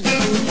in.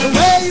 The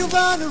way you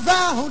run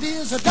around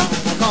is a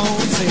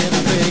doggone sin.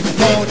 I drink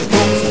 40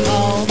 cups of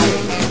coffee,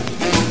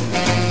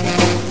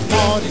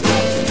 40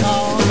 cups of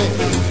coffee,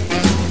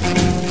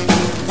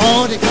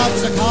 40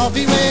 cups of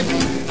coffee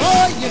waiting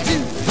for you to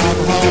come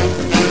home.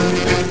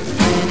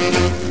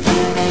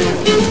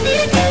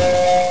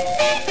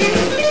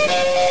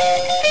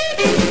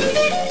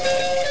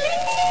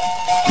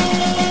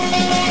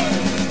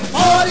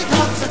 40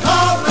 cups of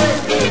coffee,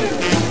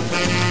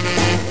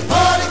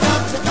 40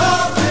 cups of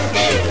coffee,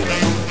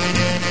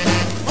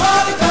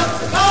 40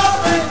 cups of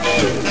coffee.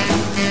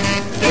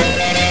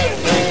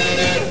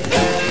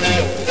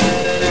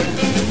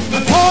 A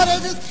quarter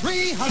to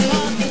 3, I'm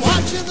not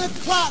watching the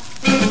clock.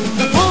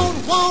 The phone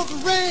won't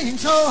ring,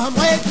 so I'm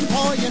waiting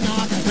for you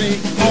knock. I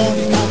drink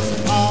 40 cups of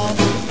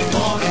coffee,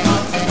 40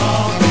 cups of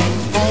coffee,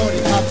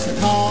 40 cups of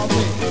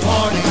coffee,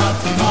 40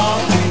 cups of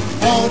coffee,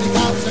 40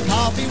 cups of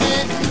coffee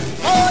waiting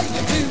for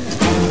you to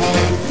come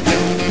home.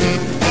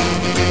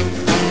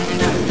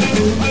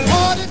 A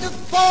quarter to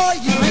 4,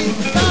 you ain't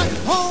got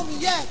home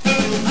yet. I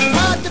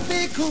tried to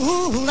be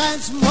cool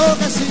and smoke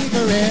a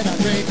cigarette. I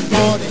drink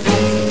 40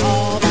 cups of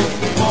coffee,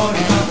 40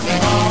 cups of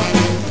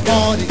coffee,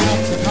 40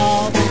 cups of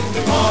coffee,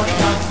 40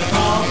 cups of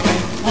coffee,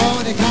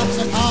 40 cups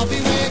of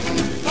coffee waiting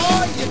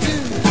for you to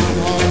come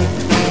home.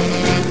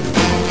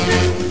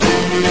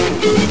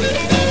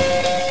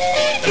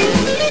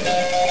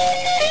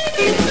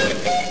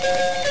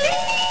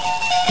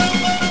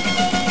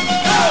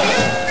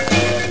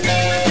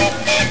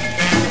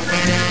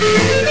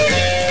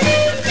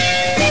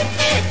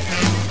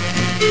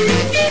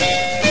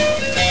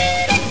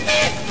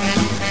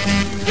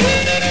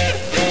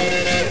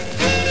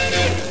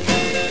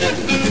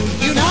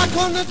 You knock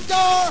on the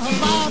door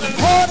about a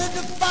quarter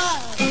to 5.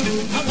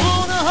 I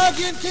wanna hug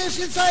you and kiss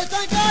you and say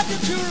thank God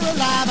that you're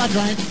alive. I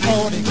drank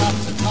 40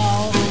 cups of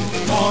coffee,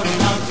 40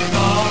 cups of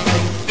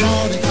coffee,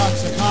 40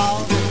 cups of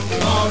coffee,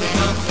 40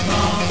 cups of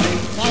coffee,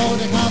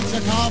 40 cups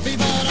of coffee,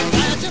 but I'm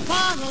glad you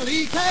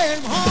finally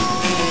came home.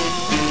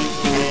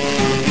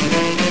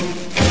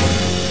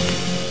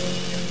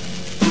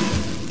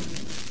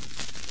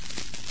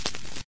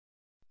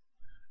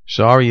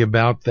 Sorry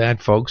about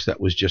that, folks.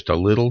 That was just a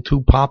little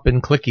too pop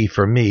and clicky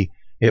for me.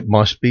 It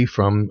must be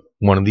from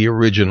one of the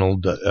original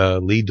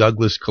Lee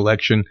Douglas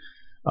collection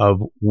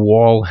of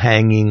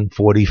wall-hanging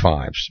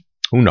 45s.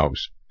 Who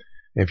knows?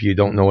 If you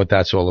don't know what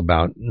that's all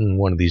about,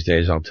 one of these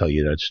days I'll tell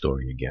you that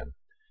story again.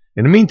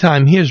 In the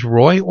meantime, here's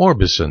Roy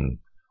Orbison,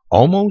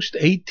 Almost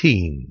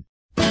 18.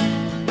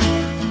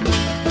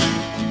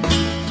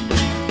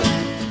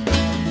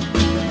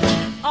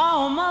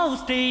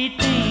 Almost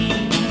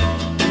 18.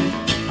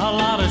 A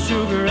lot of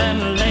sugar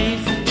and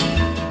lace.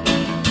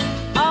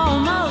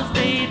 Almost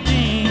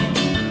 18,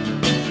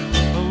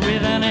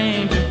 with an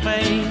angel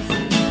face.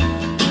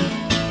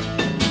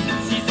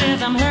 She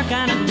says I'm her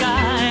kind of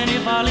guy, and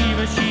if I leave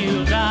her,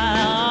 she'll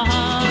die.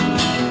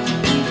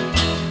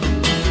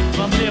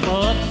 From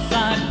nipple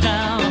upside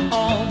down,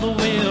 all the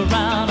way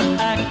around,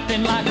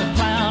 acting like a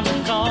clown,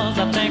 because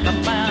I think I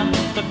found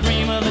the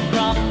cream of the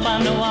crop.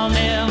 I know I'll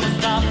never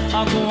stop.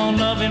 I'll go on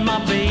loving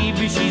my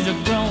baby. She's a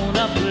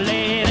grown-up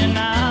lady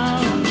now.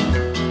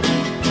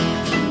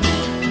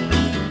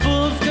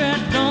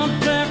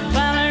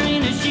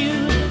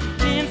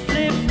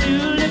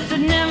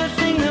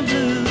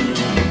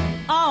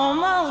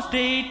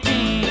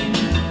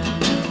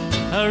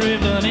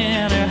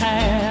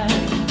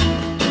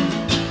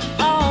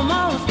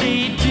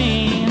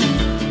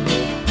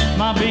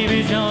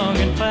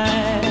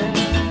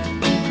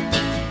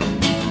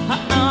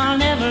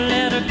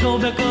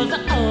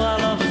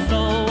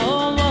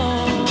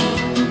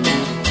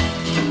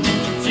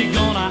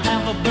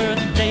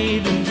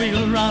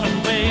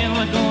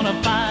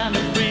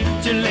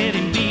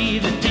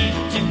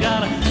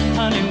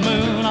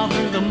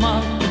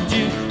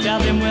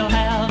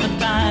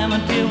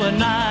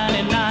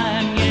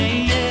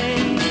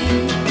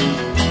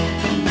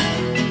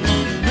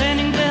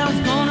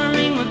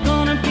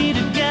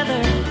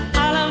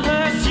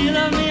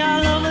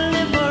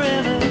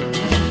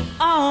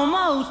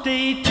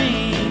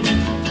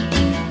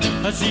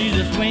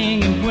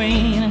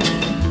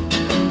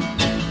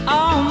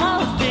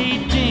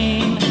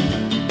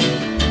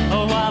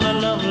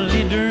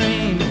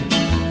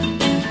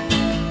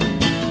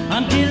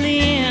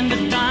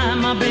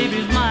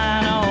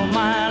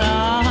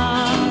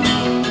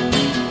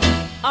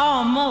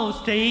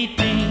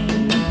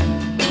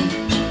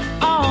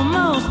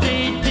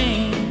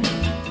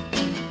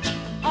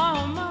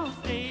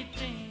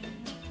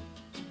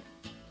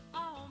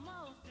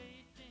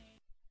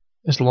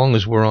 As long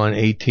as we're on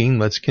 18,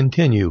 let's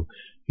continue.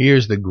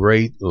 Here's the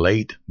great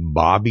late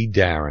Bobby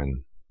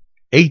Darin.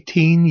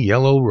 18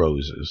 Yellow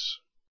Roses.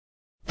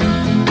 18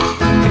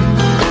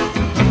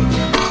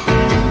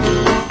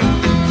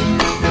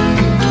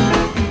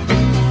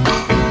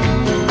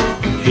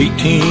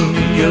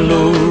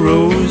 yellow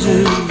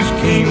roses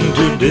came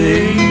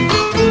today.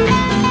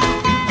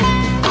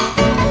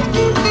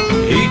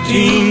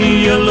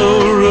 18 yellow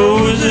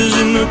roses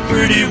in a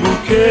pretty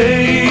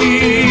bouquet.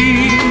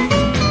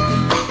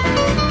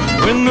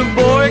 When the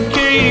boy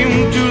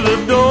came to the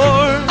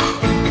door,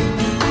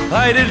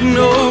 I didn't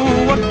know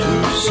what to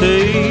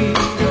say,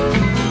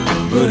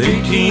 but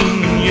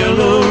 18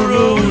 yellow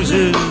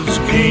roses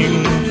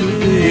came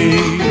today.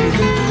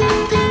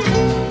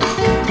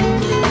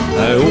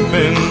 I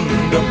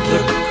opened up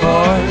the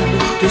card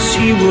to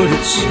see what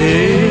it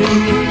said.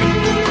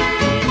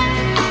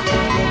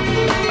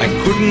 I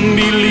couldn't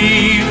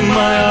believe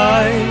my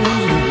eyes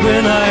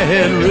when I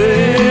had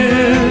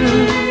read.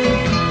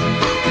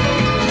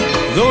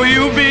 Though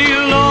you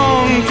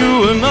belong to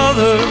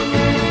another,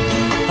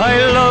 I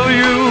love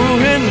you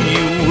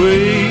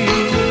anyway.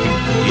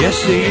 Yes,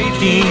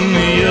 18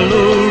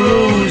 yellow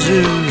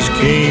roses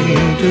came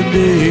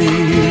today.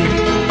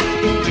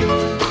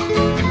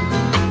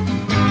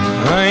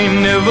 I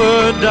never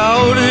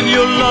doubted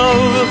your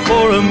love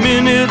for a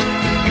minute.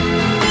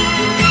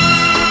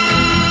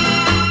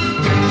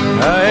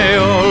 I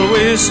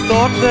always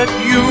thought that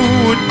you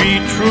would be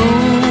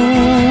true.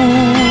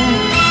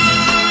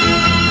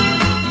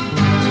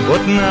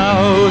 But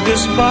now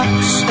this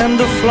box and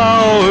the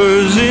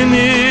flowers in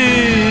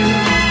it,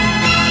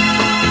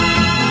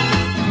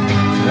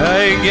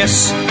 I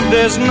guess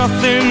there's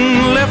nothing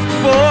left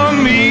for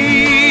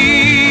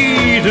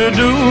me to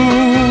do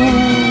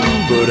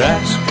but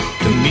ask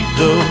to meet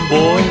the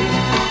boy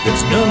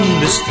that's done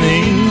this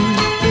thing,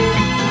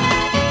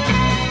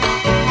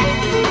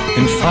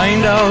 and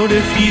find out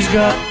if he's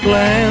got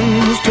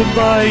plans to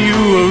buy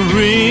you a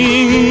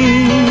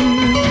ring.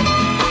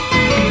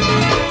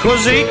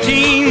 'Cause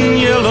 18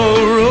 yellow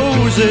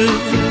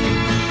roses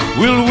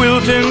will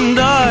wilt and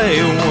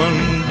die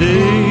one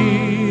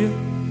day,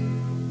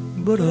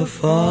 but a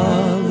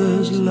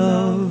father's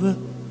love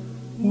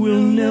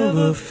will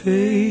never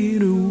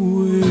fade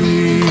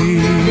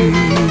away.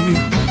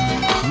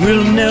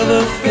 Will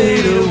never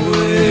fade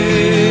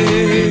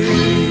away.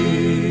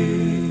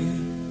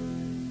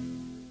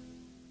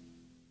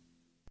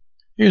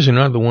 Here's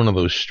another one of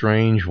those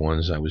strange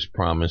ones I was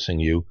promising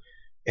you,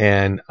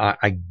 and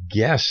I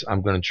guess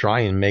I'm going to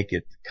try and make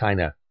it kind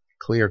of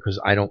clear because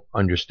I don't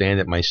understand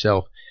it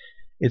myself.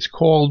 It's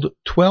called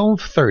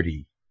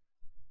 12:30.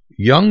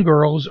 Young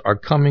girls are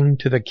coming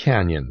to the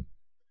canyon.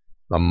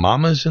 The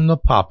mamas and the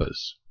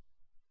papas.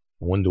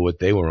 I wonder what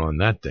they were on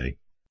that day.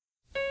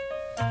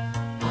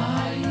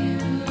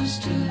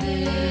 Used to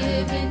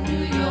live in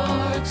New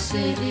York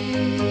City.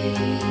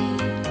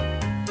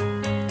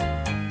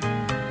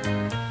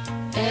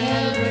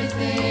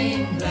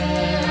 Everything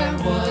there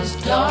was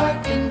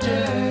dark and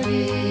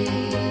dirty.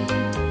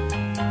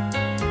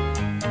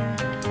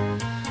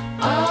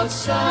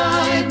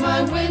 Outside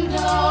my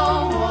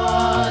window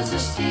was a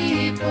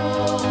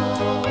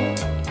steeple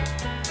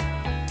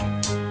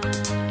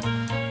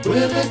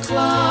with a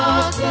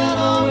clock that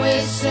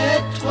always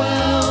said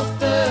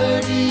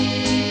 12:30.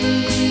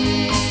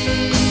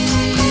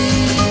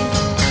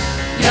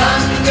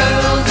 Young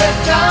girls are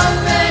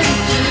coming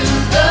to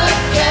the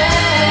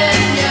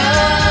canyon,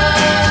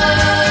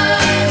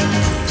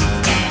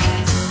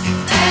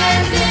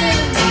 and in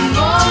the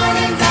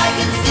mornings I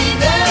can see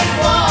them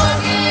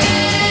walking.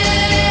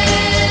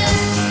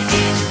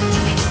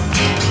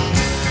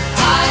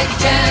 I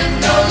can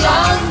no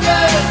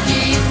longer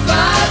keep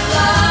my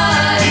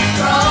blind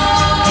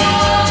strong,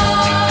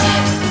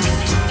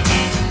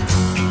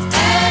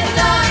 and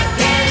I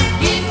can't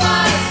keep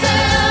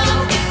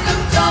myself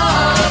from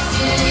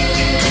talking.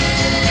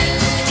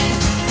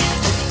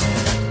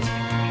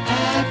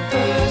 At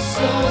first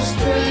so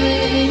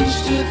strange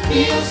to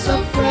feel so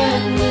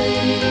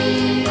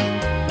friendly,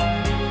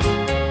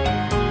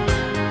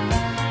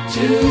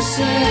 to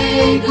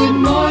say good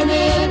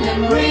morning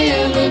and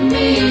really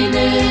mean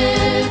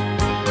it,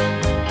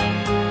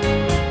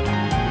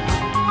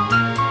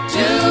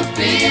 to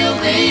feel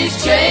these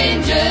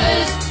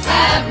changes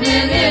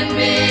happening in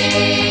me,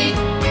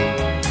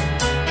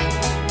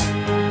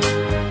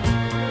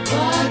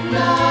 but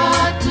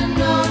not to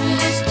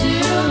notice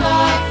till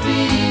I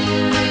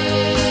feel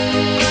it.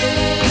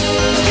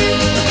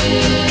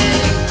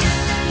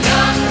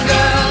 Young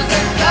girls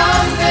are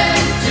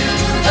coming to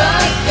the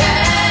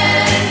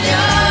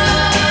canyon,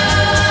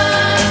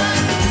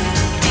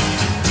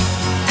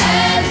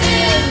 and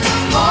in the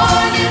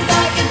mornings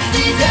I can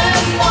see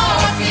them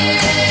walking.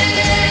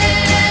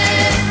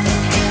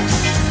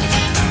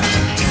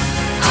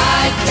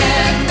 I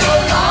can no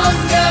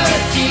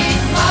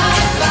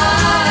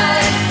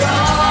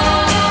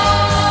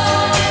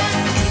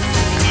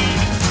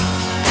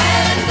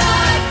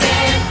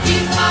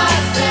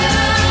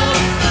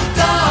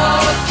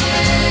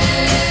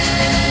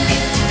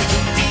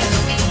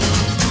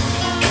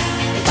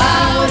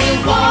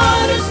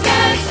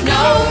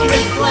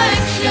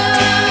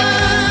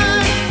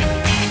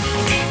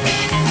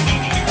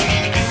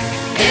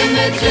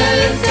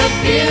images of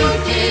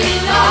beauty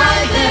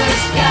lie there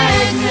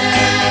stagnant.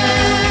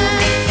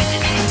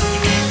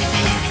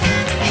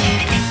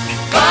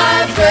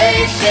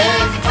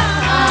 Vibration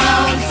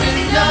bounds in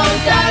no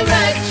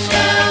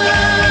direction.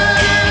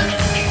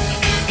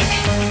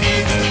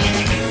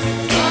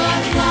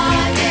 But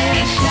lie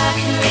there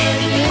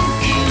shattered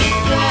into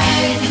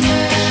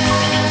fragments.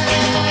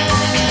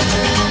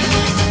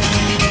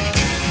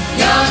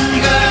 Young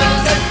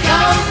girls are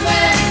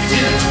coming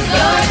to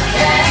the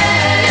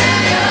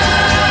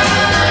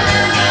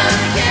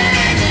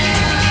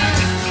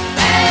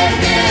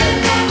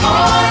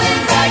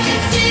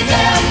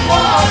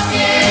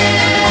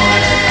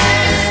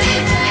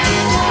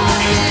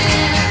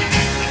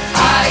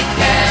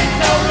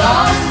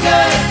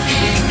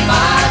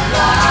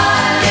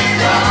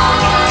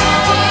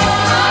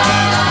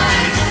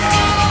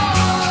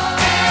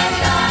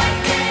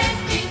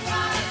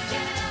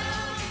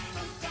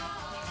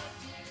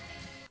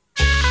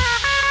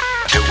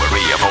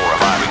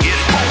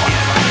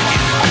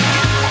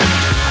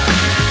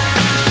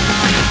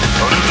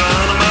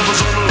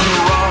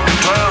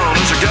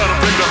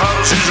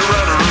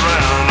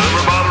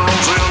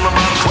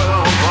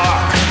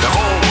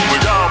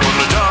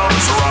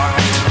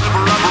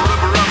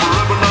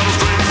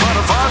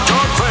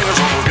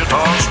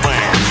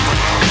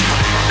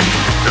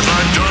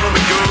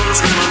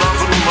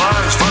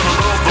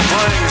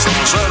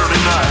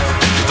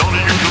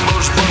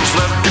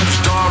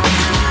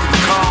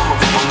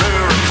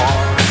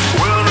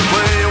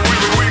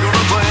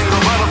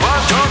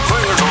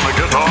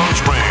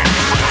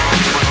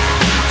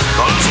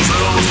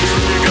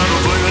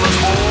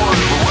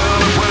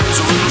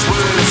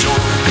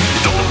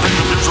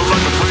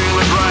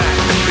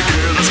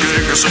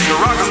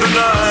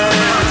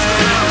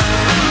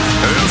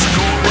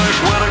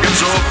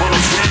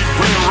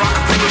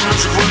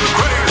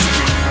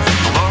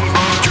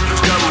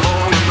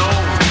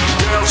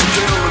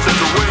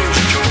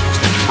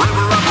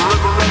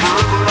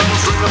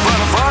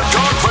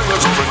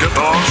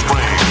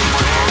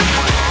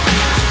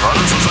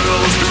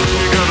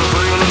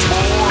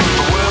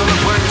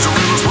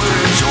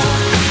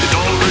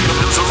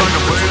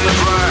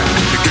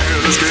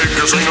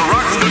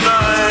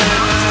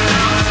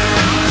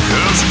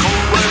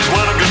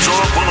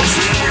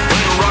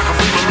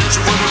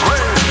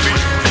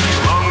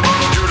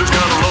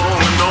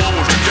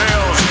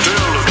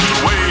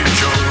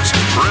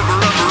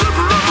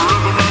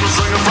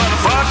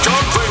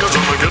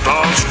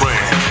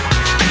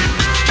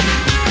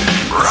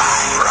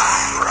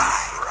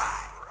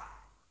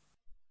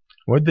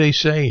What'd they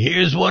say?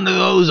 Here's one of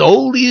those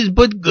oldies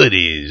but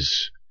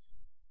goodies.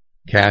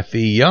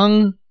 Kathy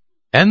Young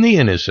and the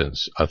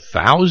Innocents,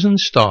 1,000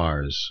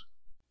 Stars.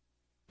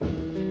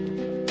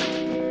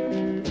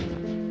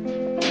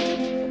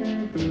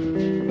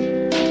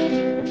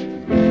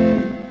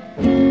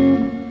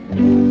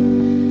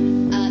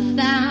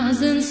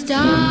 1,000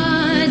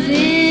 stars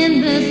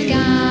in the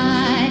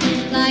sky,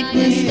 like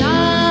the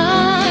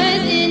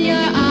stars in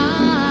your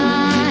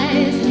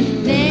eyes.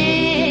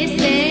 They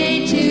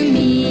say to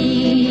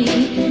me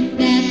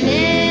that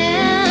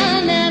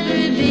there'll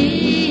never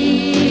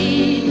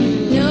be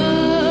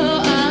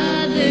no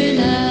other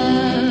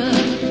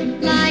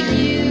love like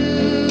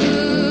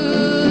you.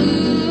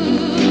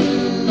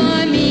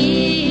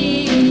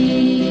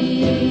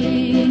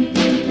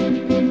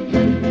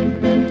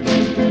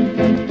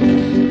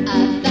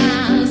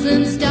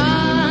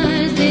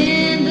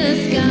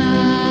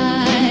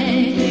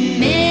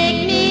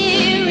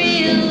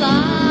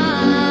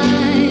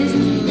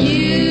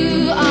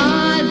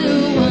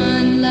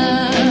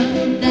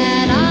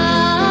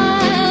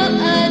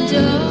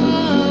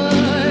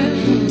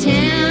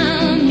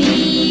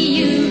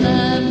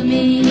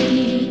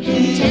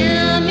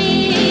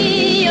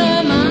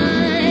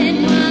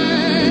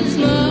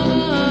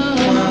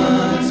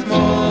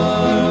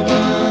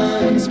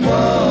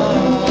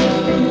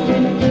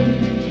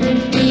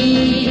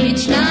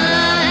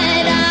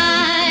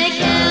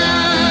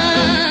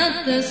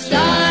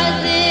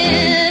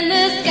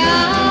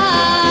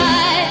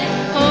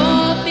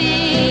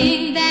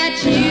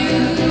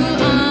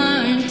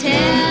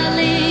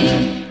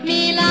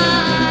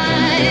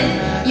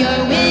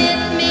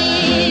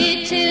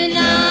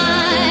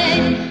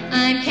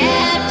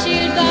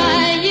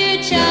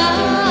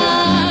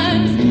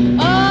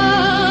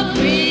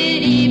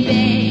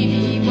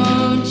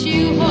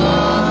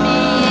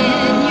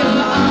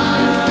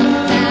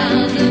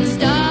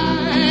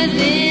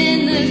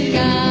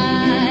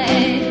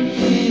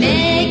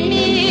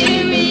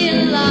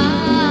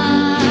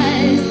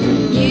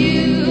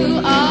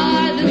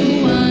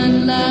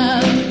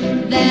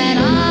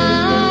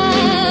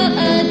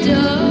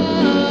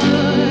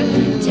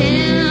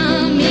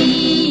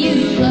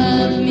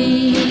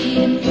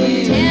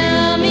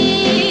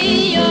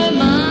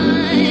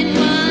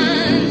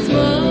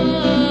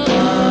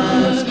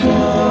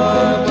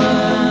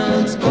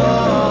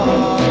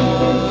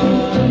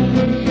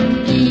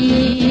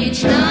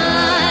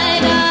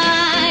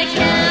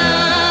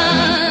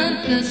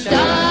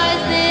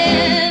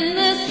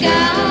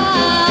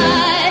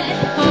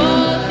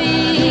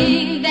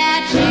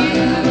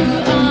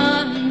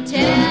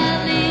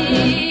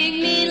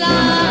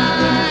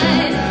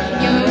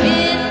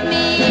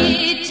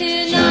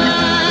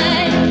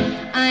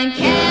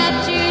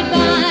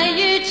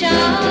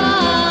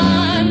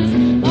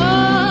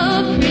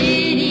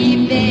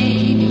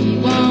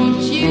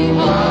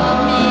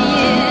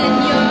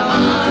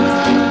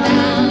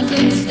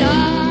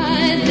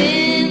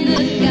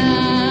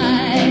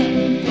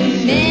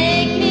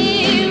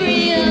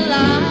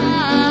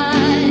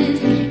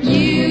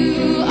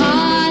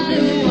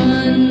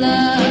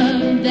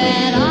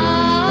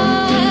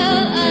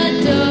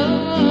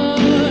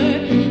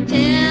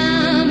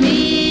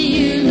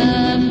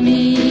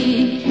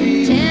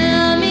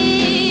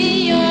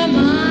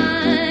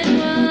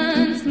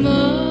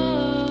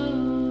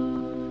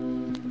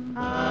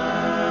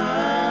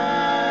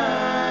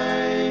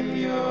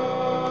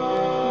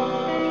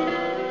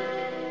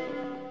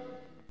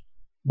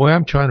 Boy,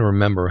 I'm trying to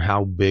remember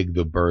how big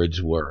the Byrds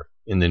were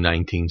in the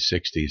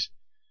 1960s.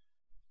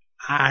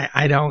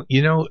 I don't,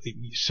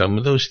 some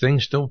of those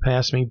things still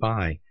pass me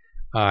by.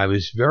 I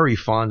was very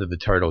fond of the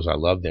Turtles. I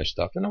love their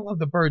stuff, and I love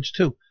the Byrds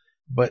too.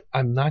 But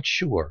I'm not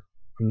sure.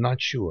 My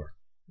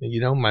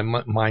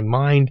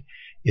mind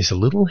is a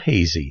little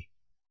hazy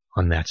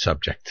on that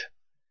subject.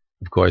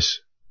 Of course,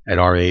 at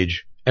our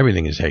age,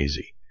 everything is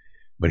hazy.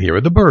 But here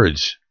are the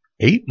Byrds,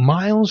 8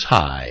 Miles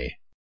High.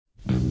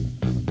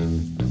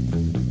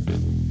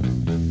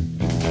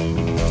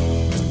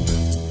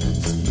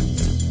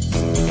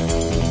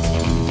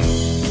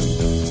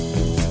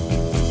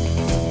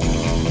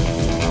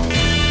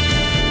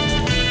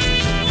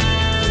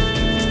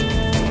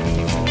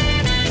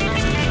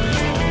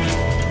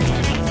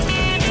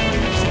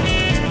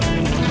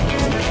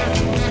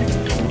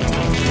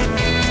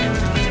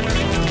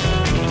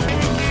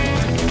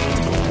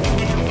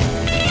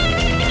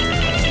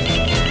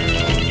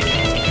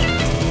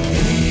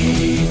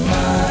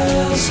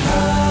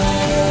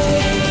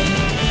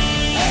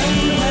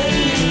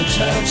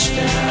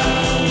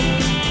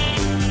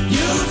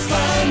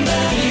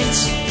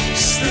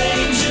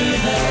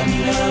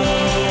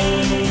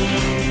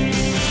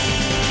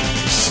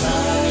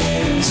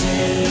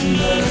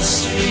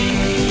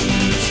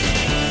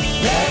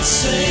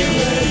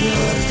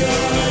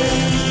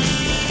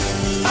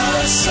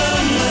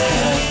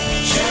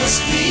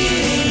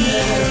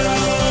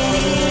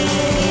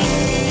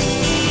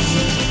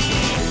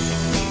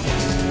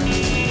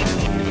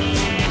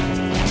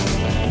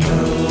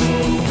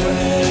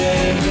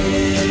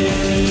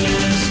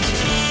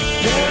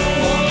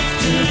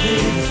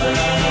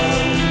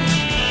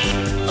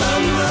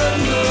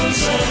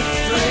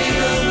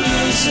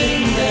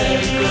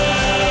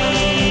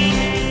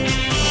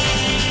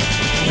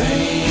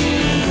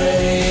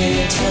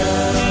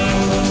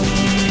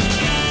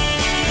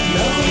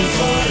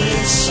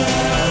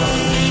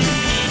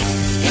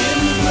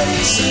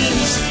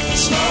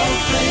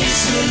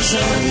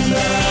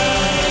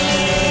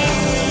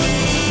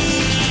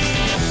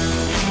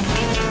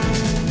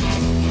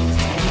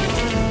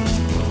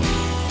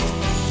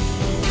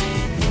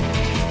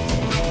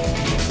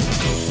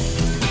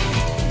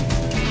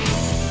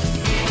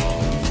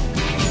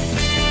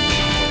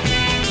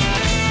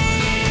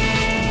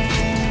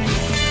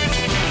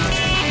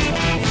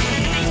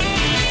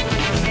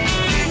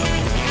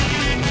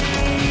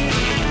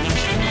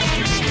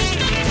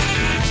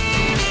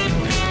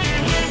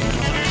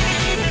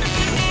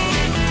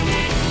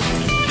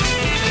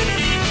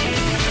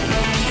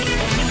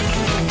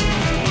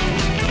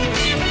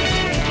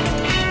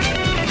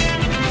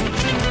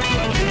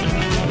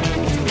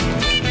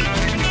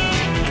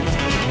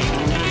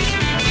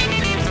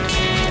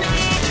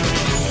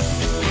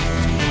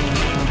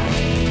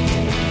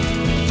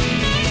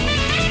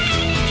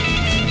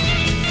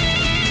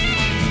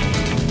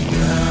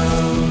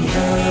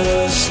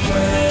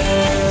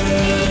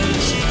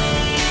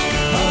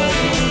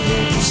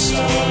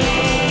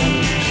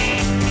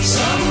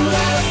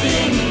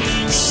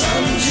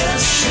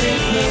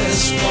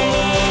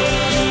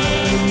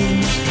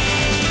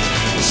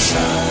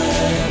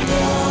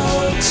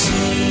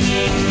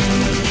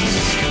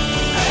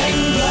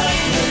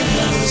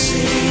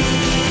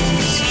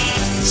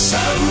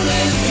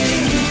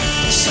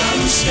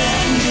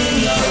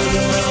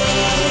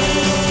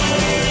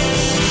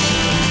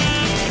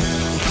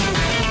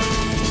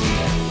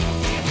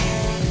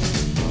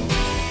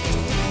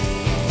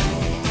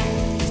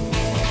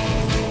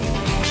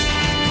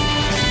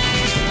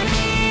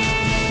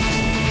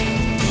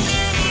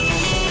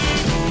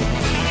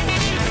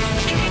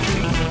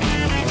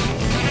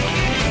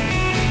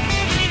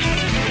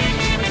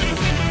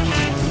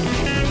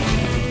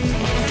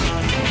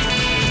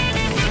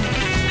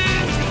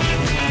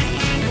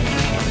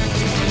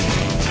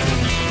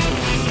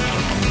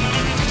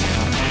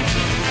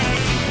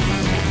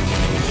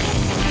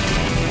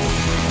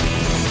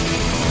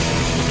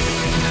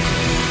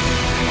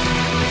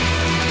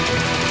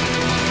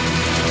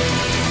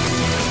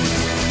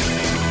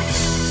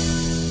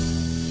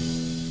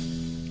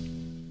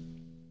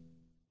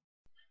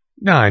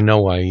 Now, I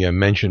know I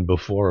mentioned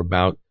before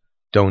about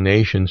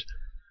donations.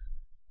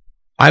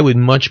 I would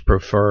much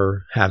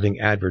prefer having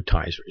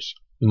advertisers.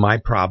 My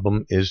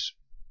problem is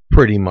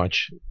pretty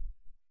much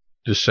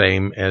the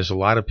same as a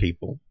lot of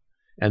people,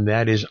 and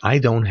that is I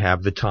don't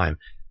have the time.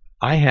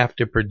 I have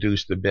to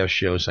produce the best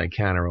shows I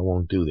can or I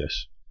won't do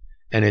this.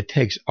 And it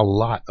takes a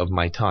lot of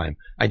my time.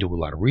 I do a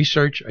lot of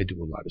research. I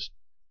do a lot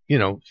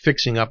of,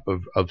 fixing up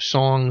of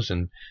songs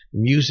and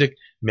music,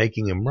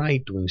 making them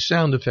right, doing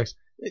sound effects.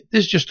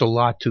 There's just a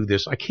lot to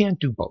this. I can't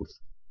do both.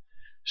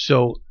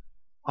 So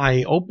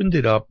I opened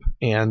it up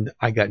and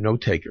I got no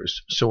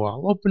takers. So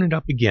I'll open it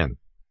up again.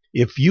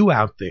 If you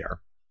out there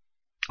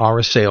are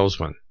a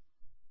salesman,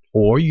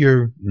 or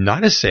you're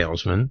not a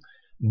salesman,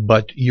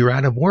 but you're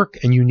out of work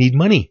and you need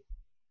money,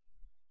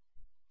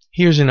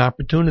 here's an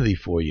opportunity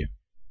for you.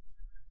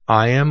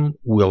 I am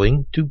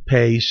willing to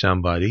pay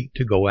somebody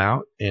to go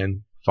out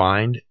and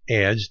find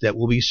ads that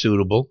will be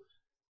suitable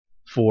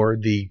for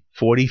the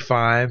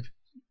 45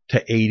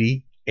 to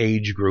 80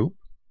 age group.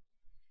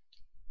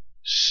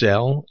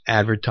 Sell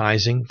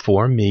advertising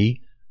for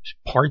me,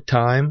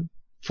 part-time,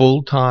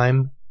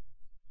 full-time,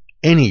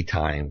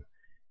 anytime.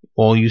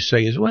 All you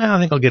say is, well, I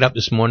think I'll get up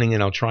this morning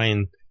and I'll try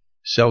and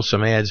sell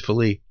some ads for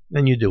Lee.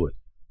 Then you do it.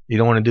 You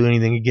don't want to do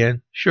anything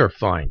again? Sure,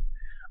 fine.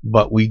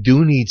 But we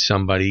do need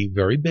somebody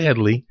very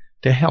badly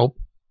to help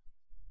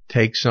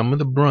take some of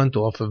the brunt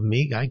off of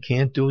me. I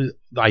can't do it.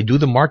 I do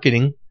the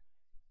marketing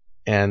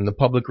and the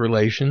public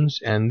relations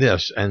and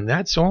this, and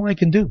that's all I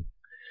can do.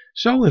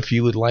 So if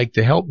you would like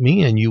to help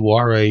me and you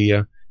are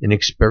an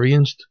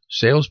experienced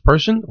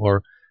salesperson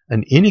or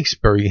an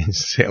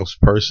inexperienced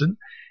salesperson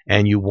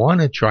and you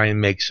want to try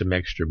and make some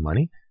extra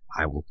money,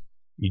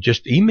 you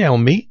just email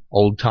me,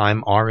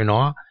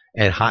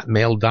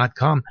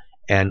 oldtimernr@hotmail.com,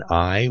 and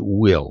I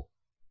will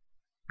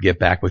get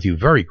back with you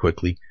very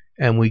quickly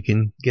and we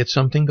can get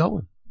something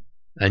going.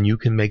 And you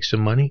can make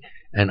some money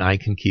and I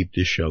can keep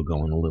this show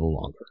going a little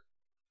longer.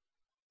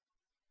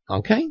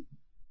 Okay?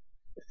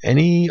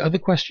 Any other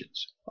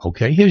questions?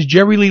 Okay, here's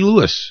Jerry Lee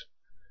Lewis,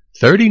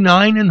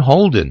 39 and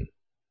holding.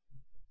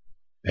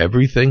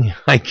 Everything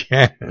I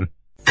can.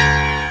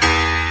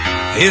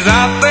 He's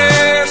out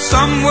there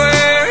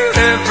somewhere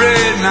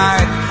every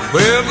night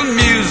where the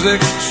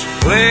music's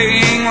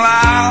playing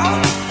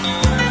loud,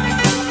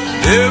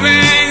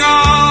 doing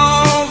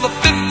all the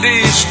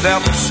 50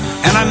 steps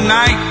and a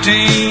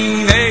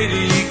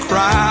 1980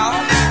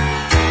 crowd.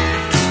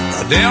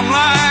 The dim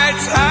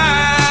lights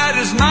hide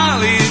his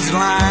knowledge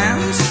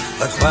lines,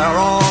 the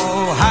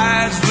clairol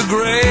hides the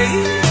gray,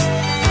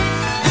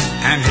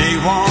 and he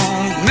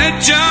won't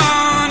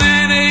mention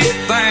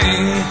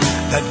anything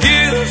that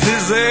gives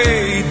his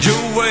age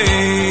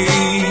away.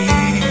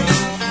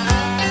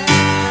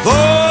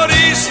 Lord,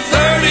 he's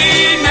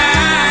 39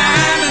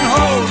 and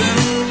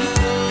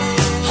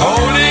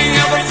holding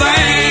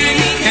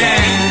everything he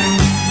can.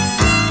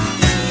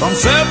 From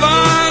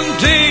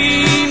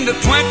 17 to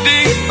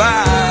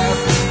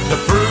 25 to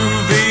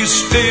prove he's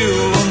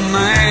still a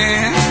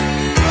man.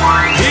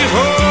 He's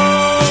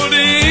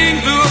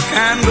holding to a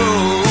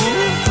candle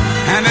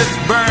and it's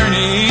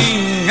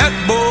burning at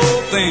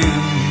both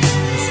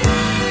ends.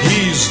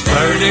 He's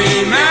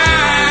 39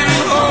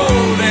 and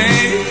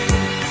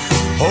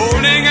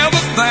holding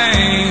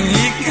everything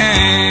he can.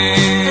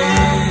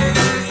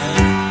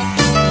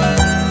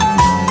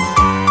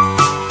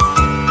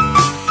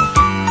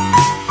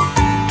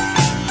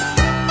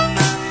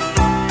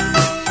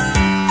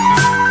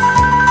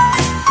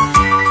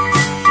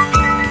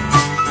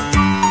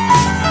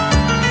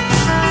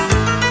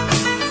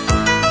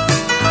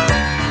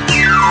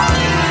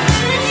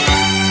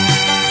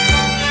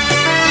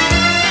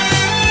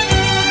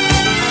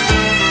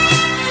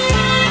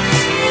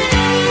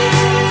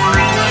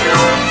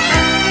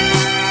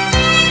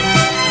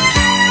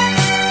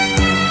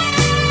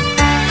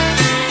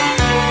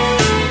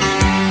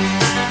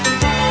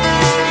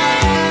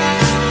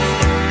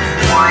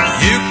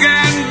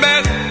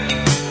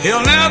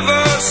 He'll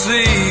never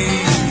see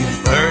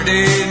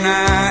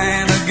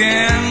 39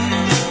 again.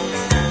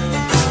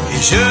 He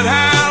should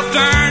have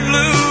turned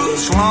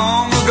loose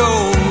long ago,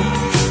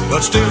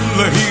 but still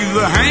he's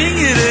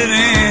hanging it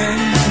in.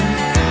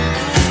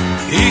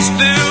 He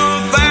still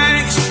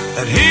thinks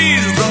that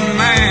he's the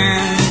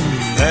man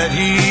that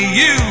he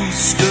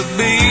used to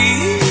be.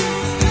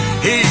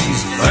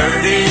 He's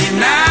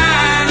 39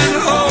 and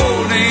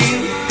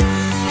holding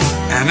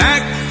and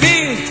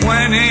acting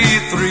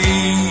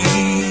 23.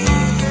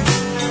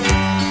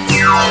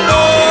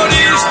 Lord,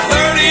 he's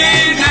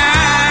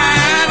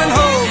 39 and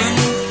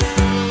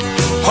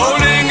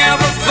holding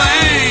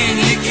everything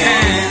he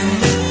can.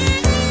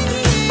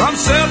 From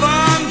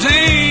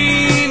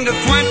 17 to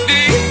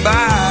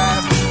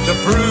 25 to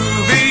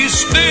prove he's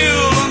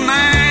still a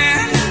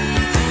man.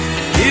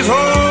 He's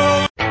holding.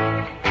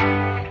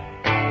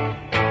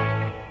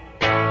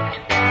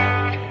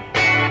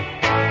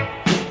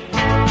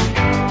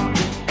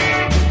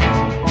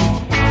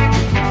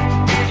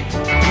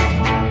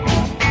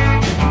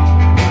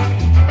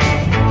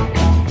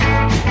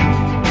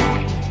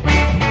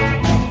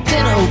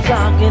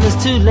 And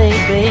it's too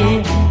late,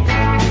 babe.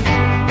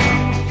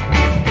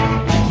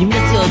 You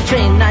missed your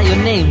train, now your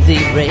name's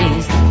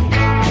erased.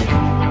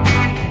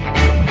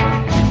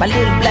 My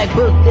little black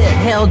book that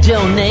held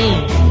your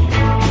name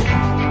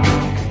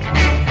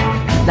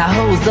now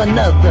holds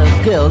another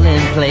girl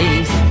in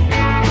place.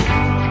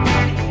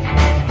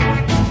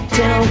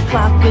 10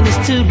 o'clock and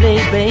it's too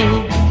late,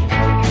 babe.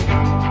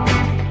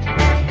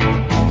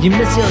 You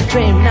missed your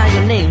train, now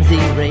your name's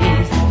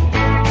erased.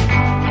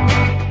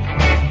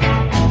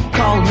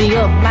 Called me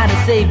up, might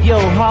have saved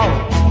your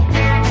heart.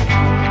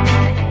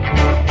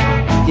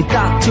 You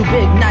thought too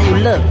big, now you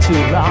look too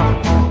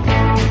wrong.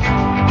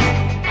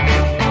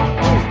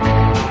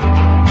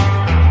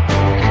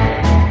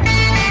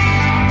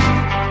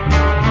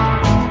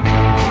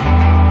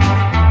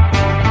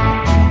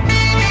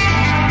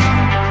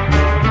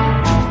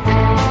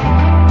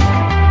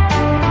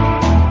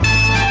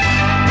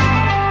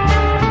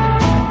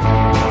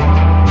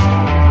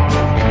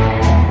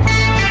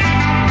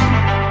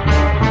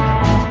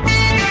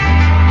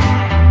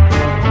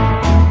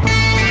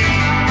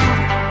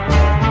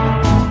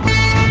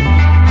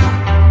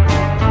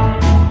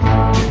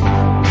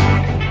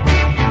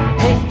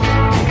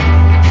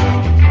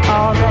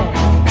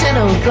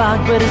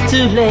 but it's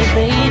too late,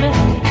 baby.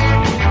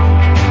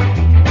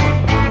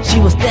 She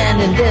was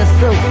standing there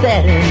so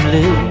sad and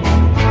blue,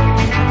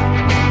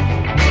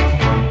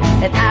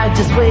 and I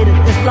just waited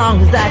as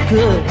long as I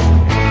could.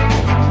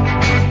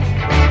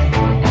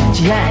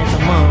 She had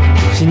someone,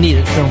 she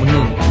needed someone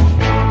new.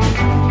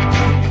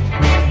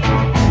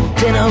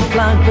 10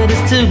 o'clock, but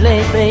it's too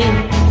late, baby.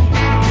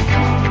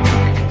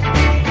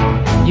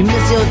 You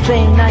miss your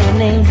train, now your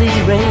name's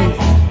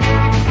erased.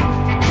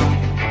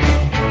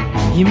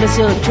 You miss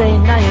your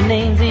train, now your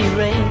name's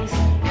erased.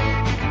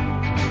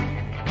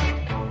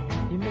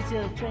 You miss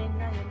your train,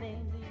 now your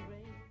name's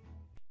erased.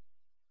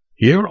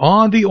 Here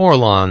are the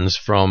Orlons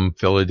from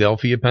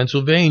Philadelphia,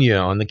 Pennsylvania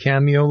on the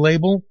Cameo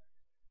label.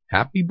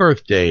 Happy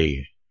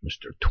birthday,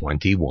 Mr.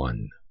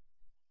 21.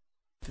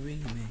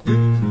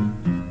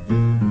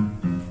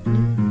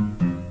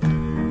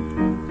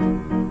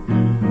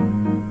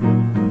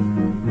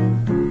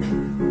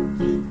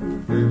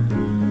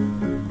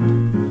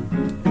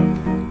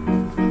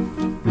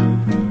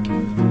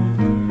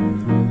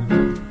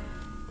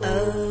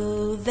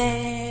 Oh,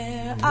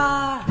 there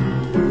are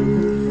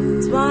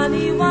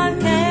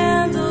 21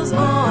 candles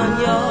on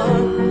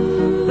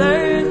your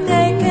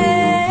birthday cake.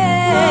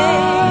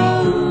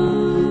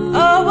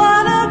 Oh,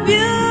 what a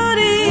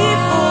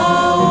beautiful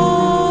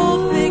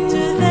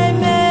picture they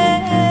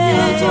made.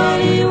 You're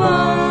 21.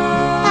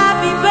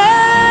 Happy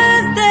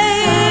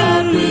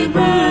birthday,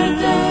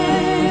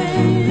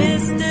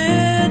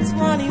 Mr.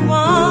 21.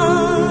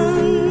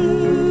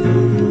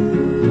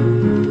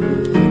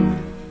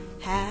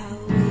 How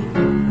we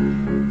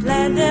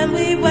planned and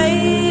we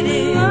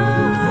waited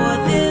for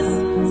this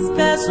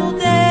special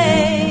day.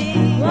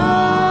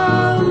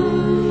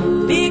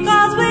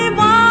 Because we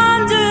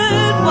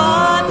wondered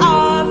what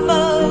our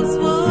folks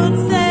would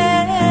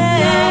say.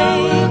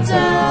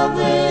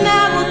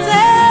 Now we'll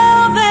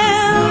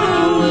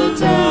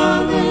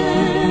tell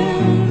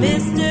them,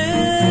 Mr.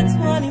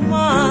 21.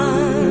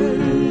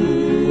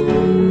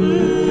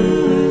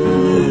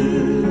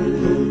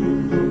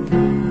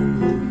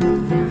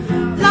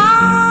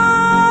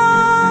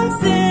 Long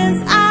since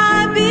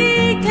I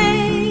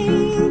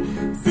became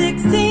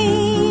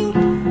 16,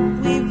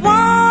 we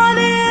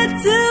wanted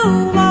to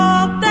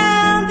walk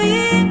down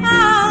the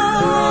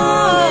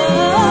aisle.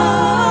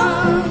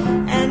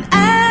 And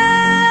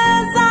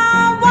as I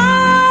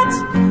watch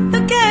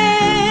the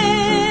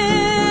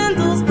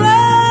candles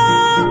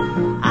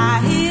glow, I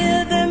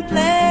hear them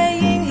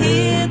playing,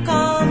 "Here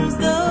Comes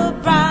the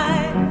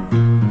Bride."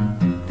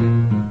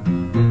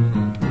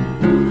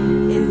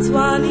 In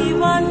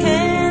 21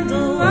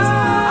 candles,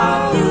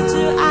 our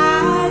future I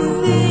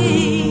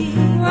see.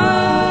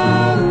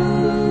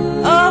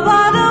 Oh,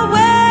 what a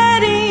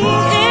wedding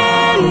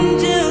in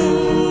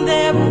June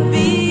there will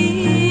be.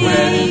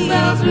 Wedding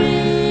bells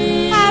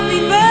ring. Happy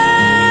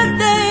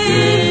birthday,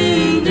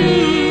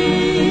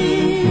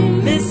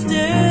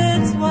 Mr.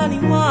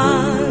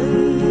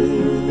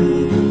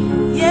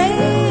 21.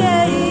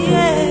 Yeah,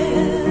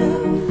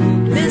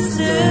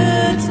 Mr.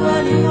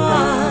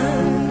 21.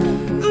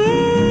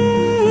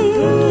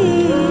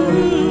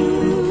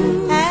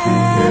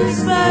 Happy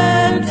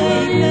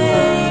birthday,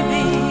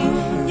 baby.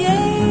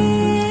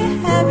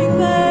 Yeah, happy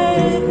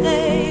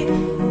birthday,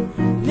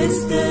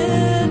 Mr.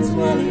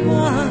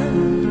 21.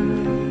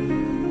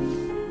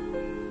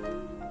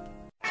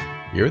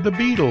 You're the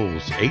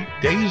Beatles, 8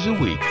 days a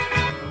week.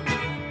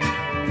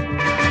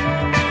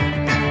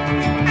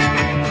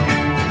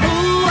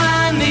 Ooh,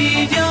 I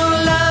need your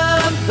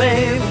love,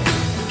 babe.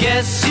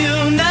 Guess you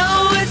know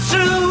it's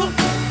true.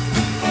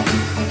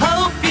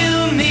 Hope you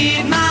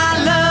need my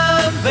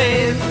love,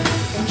 babe,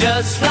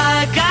 just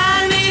like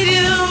I need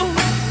you.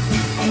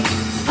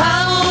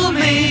 Hold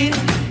me,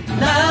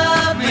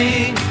 love me,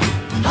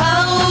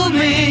 hold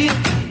me,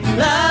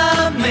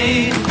 love me.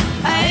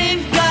 I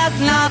ain't got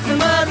nothing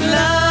but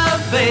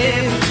love,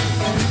 babe.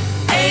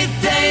 8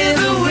 days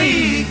a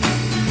week.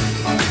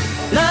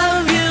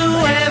 Love you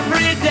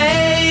every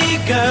day,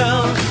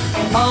 girl.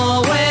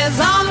 Always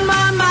on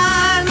my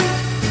mind.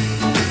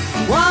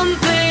 One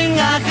thing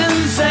I can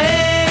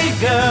say,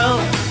 girl.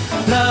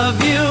 Love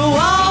you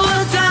all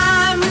the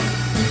time.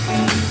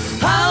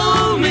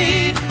 Hold me,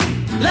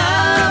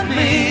 love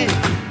me,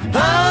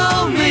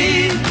 hold me,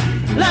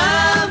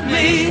 love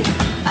me.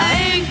 I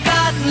ain't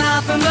got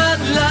nothing but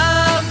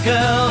love,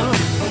 girl.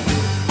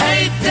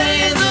 8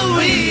 days a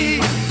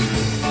week.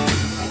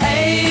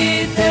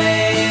 8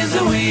 days a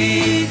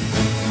week.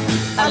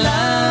 I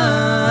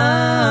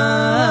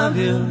love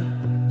you.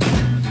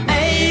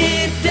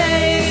 8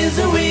 days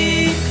a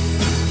week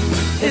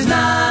is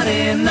not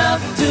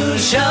enough to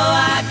show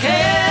I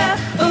care.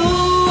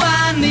 Ooh,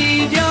 I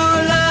need your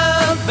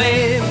love,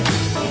 babe.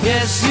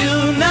 Yes, you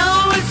know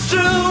it's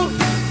true.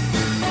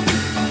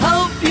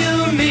 Hope you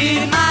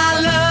need my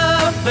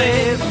love,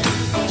 babe,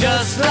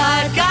 just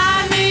like I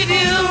need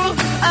you.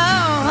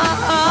 Oh,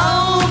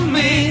 hold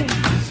me,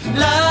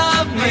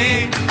 love me,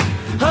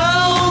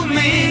 hold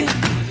me,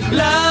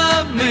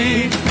 love me.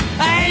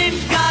 I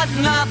ain't got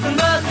nothing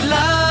but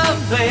love,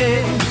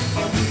 babe.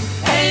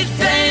 8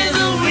 days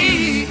a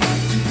week.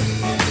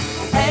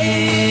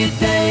 8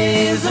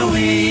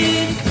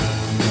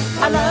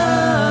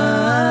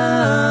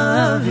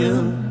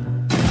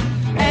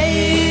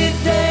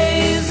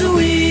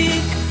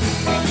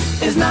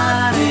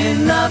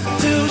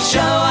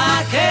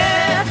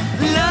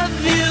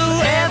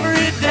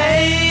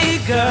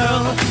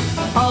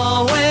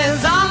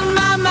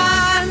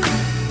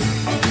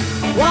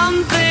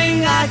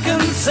 I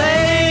can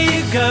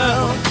say,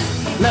 girl,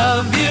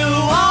 love you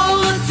all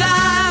the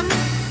time.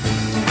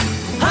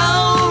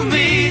 Hold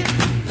me,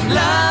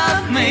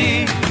 love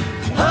me,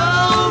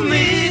 hold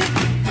me,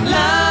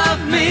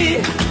 love me.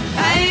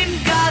 I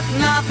ain't got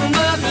nothing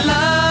but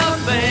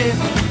love, babe.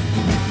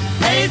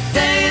 8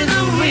 days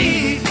a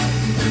week,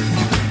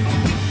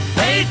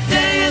 8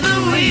 days a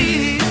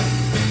week,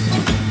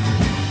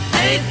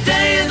 8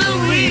 days a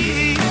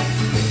week.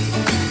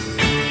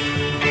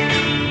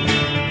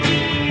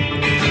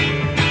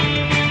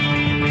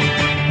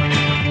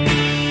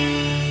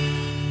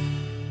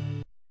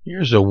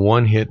 Here's a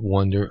one-hit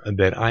wonder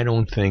that I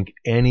don't think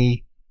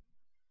any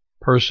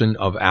person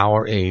of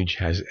our age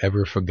has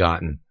ever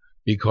forgotten.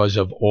 Because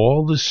of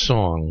all the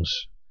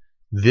songs,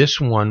 this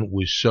one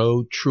was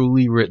so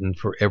truly written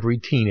for every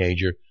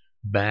teenager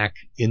back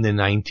in the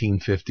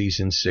 1950s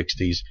and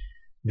 60s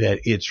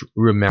that it's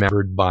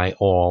remembered by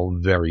all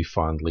very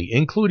fondly,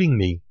 including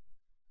me.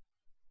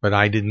 But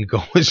I didn't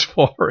go as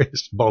far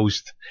as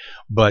most,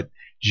 but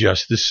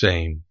just the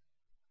same.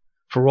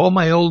 For all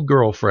my old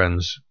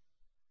girlfriends,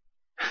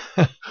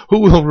 who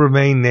will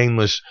remain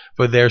nameless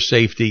for their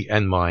safety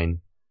and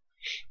mine,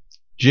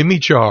 Jimmy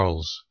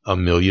Charles,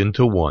 1,000,000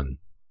 to 1.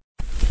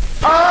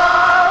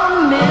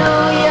 1,000,000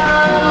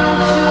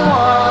 to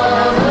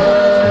 1.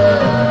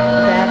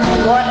 That's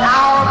what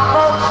our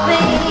folks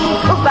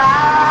think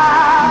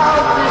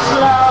about this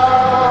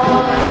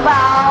love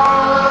about.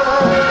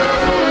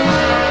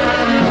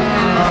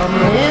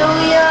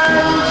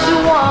 1,000,000 to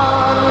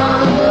 1.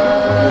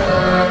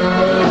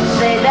 They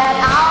say that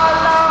our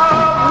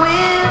love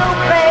will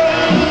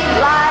fade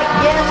like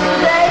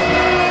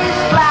yesterday's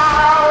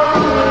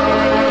flowers.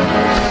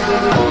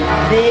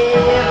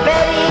 They're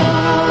betting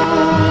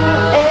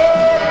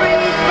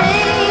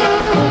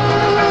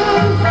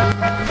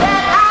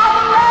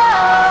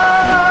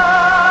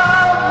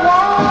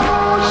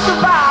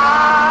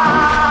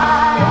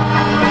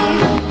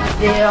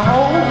they're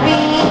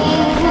hoping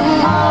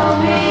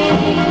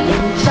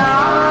in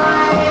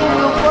time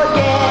we'll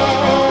forget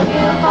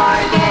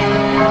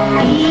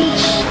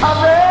each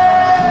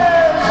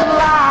other's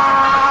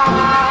lives.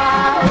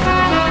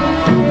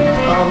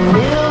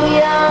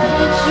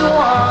 1,000,000 to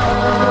 1.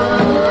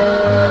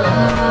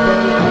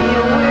 Maybe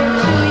we're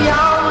too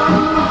young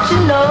to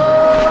know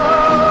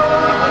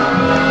the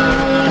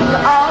meaning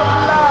of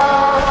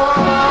love.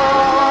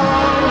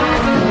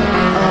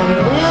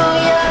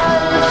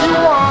 1,000,000 to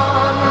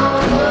 1.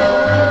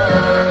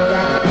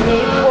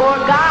 They've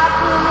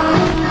forgotten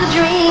the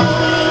dream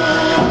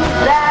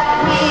that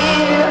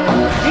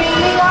we're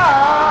dreaming of,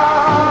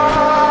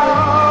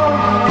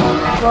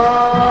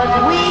 but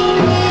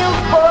we'll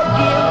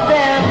forgive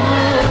them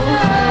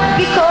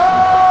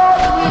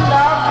because we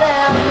love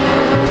them.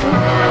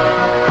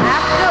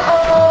 After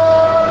all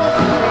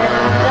is said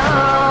and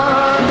done,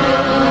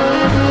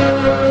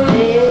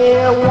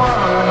 they're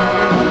one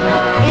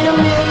in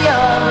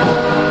 1,000,000.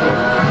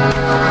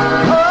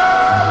 1,000,000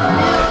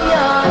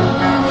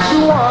 to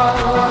 1.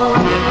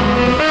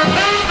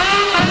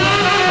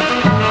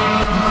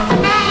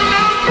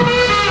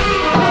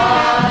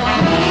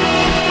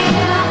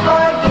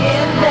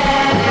 Forgive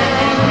them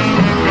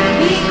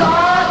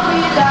because we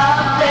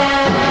love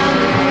them.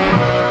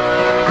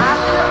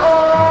 After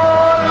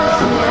all is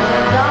said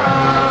and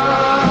done,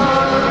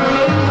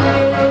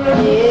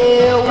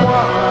 they're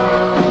one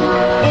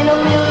in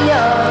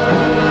 1,000,000.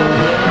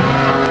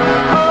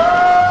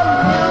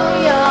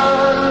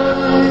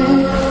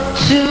 1,000,000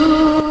 to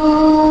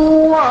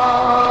 1.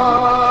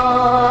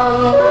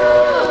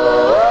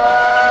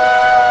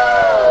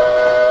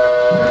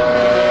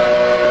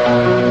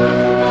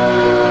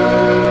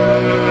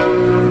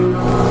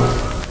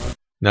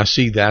 Now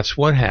see, that's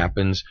what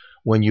happens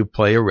when you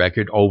play a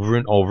record over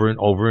and over and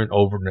over and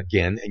over and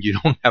again, and you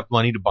don't have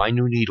money to buy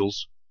new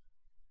needles.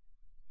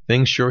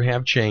 Things sure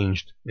have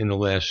changed in the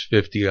last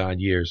 50-odd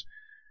years.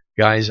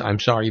 Guys, I'm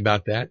sorry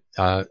about that.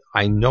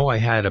 I know I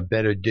had a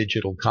better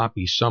digital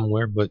copy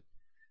somewhere, but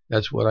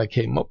that's what I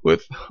came up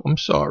with. I'm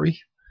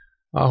sorry.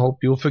 I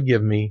hope you'll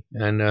forgive me,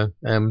 and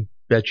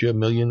bet you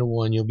 1,000,000 to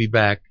 1 you'll be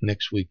back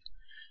next week.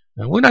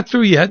 We're not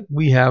through yet.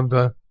 We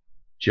have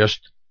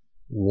just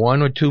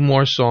 1 or 2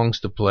 more songs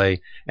to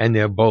play, and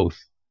they're both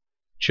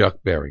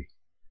Chuck Berry.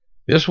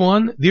 This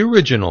one, the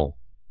original,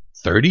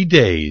 30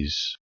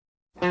 Days.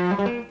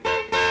 I'm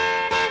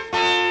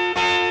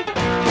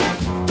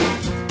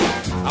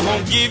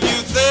gonna give you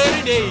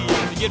 30 days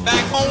to get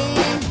back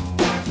home.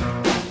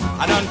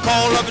 I done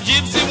called up a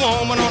gypsy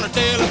woman on the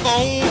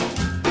telephone.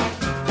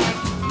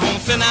 I'm gonna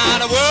send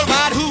out a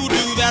worldwide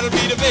hoodoo, that'll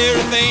be the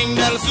very thing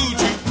that'll suit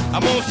you.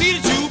 I'm gonna see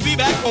that you be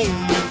back home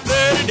in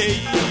 30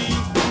 days.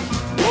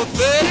 Oh,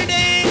 30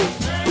 days.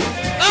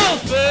 Oh,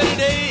 30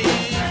 days.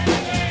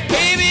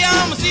 Baby,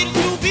 I'm gonna see that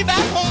you be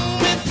back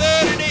home in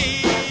 30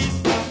 days.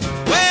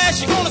 Well,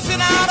 she gonna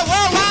send out a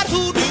worldwide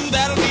hoodoo,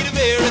 that'll be the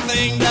very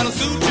thing that'll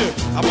suit you.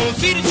 I'm gonna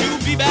see that you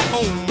be back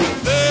home in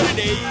 30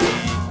 days.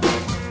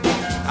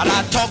 And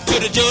I talked to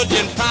the judge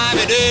in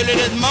private early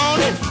this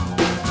morning,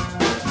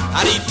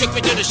 and he took me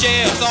to the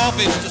sheriff's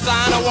office to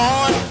sign a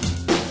warrant.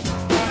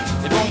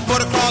 They won't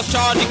put a cross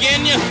charge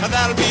again you,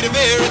 that'll be the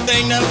very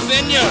thing that'll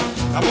send you.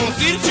 I'm gonna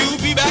see that you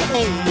be back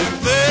home in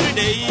 30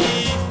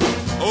 days.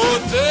 Oh,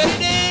 30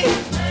 days.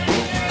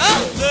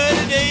 Oh,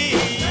 30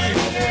 days.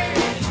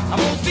 I'm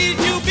gonna see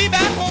that you be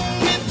back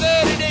home in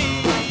 30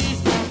 days.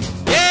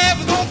 Yeah,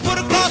 we're gonna put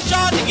a cross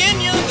charge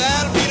again you,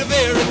 that'll be the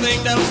very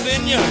thing that'll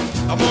send you.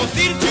 I'm gonna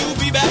see that you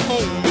be back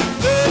home in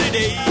 30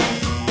 days.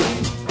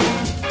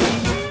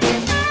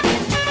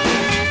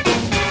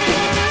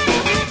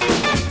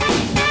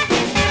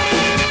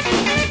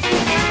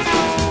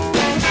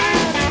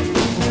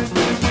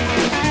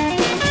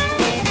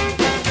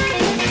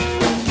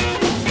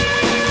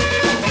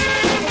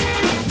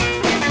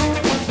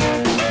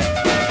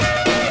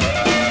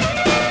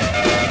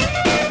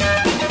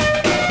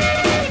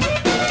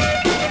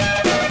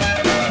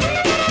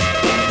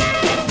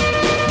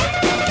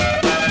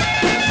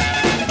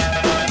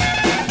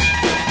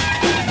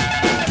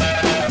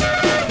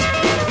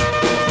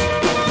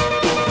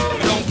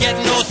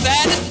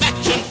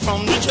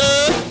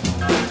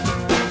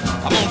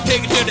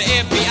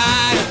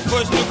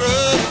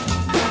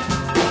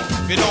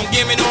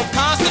 Give me no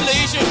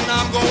consolation,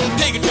 I'm gonna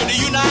take it to the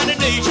United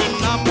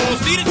Nations. I'm gonna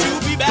see that you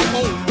be back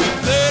home in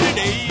 30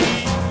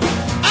 days.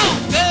 Oh,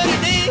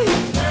 30 days.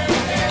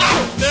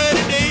 Oh,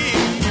 30 days.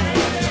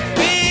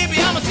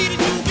 Baby, I'ma see that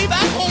you be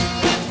back home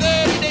in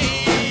 30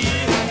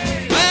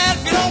 days. Well,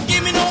 if you don't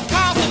give me no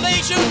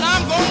consolation,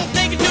 I'm gonna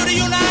take it to the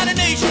United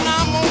Nations.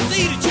 I'm gonna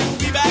see that you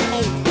be back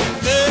home in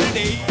 30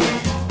 days.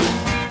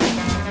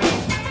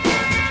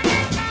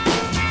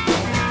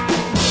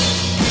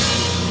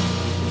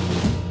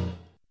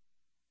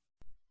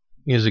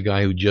 Here's a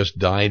guy who just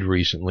died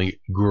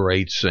recently.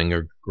 Great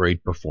singer,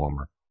 great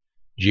performer.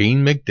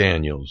 Gene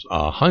McDaniels,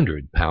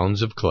 100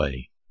 Pounds of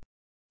Clay.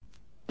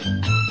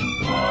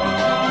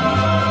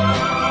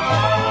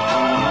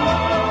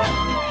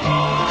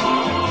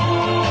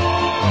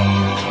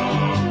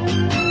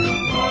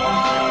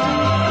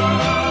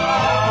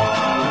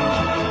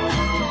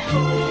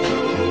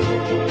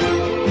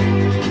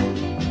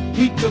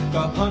 He took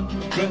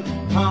 100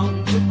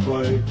 pounds of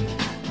clay,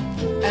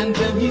 and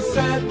then he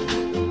said,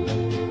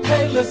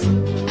 hey,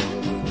 listen,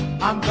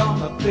 I'm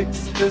gonna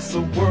fix this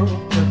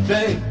world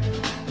today,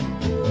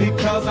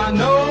 because I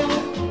know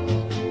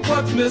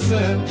what's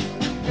missing.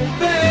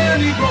 Then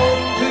he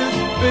rolled his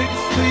big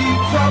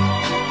sleeves up,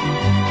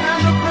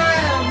 and a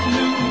brand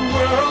new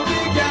world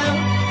began.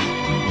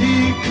 He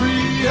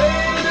created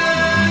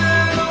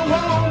a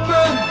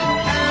woman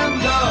and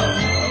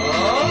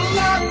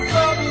lots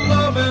of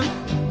loving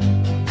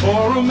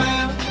for a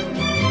man.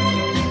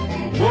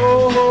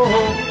 Whoa,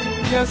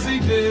 yes he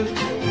did.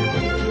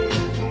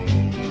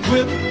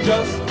 With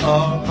just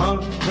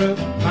 100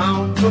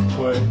 pounds of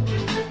clay,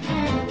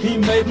 he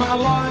made my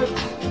life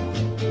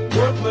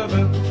worth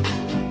living,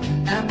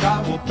 and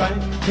I will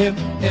thank him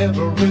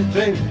every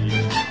day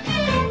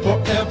for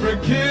every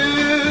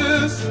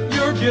kiss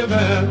you're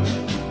giving,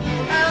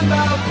 and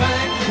I'll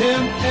thank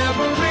him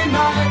every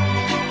night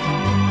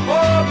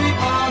for the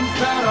arms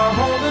that are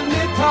holding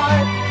me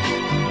tight,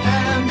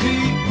 and he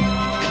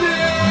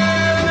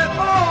did it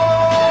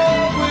all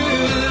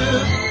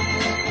with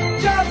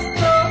just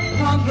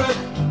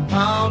 100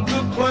 pounds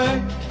of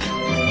clay.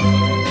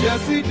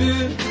 Yes, he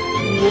did.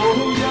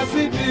 Oh, yes,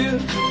 he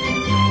did.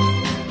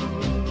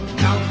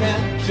 Now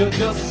can't you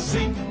just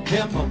see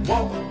him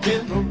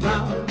walking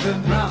around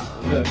and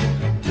round,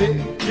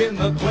 picking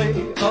the clay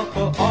up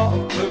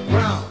off the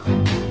ground,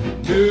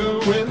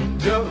 doing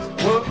just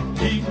what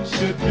he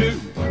should do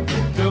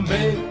to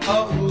make a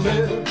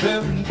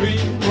living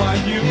dream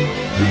like you.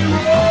 He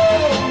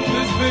rolled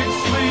his big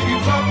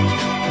sleeves up,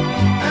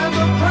 and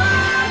the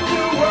brand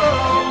new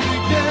world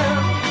began.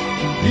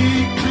 He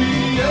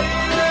created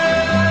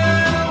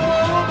a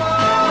woman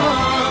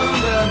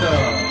and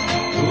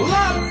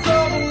lots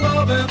of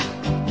loving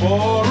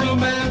for a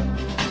man.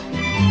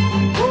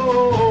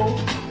 Oh,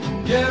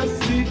 yes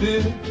he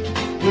did,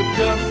 with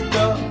just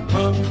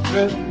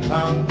 100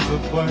 pounds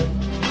of clay.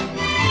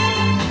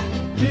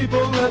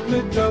 People, let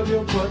me tell you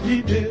what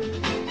he did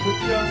with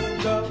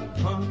just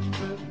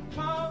 100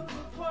 pounds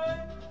of clay.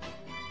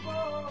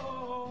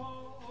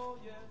 Oh,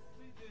 yes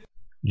he did.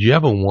 Do you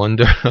ever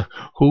wonder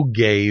who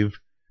gave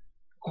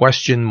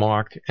Question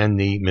Mark and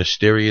the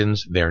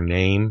Mysterians their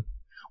name?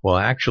 Well,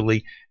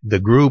 actually, the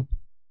group,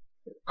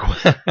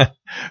 the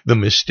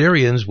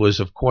Mysterians, was,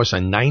 of course, a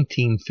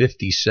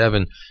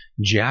 1957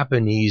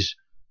 Japanese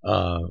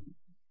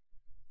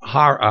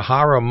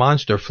horror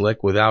monster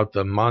flick without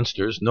the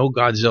monsters. No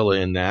Godzilla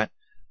in that,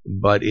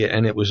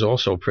 and it was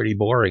also pretty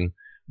boring.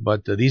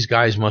 But these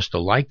guys must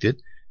have liked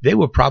it. They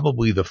were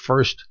probably the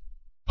first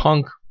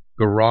punk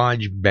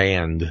garage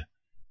band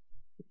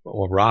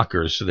or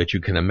rockers so that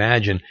you can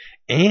imagine.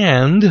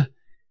 And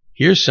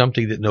here's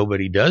something that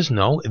nobody does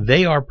know.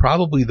 They are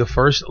probably the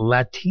first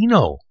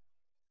Latino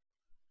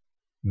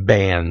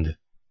band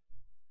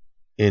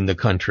in the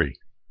country,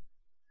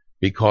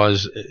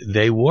 because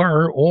they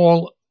were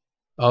all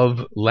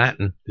of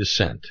Latin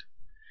descent.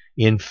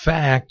 In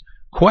fact,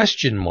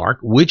 Question Mark,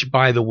 which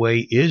by the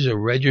way is a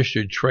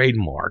registered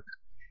trademark,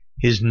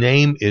 His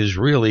name is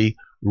really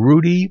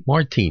Rudy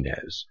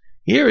Martinez.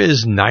 Here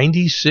is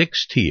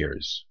 96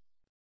 Tears.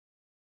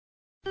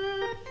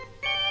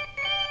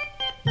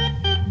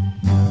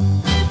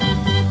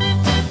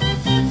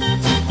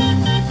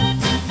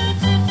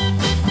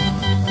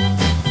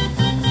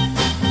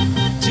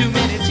 'Too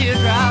many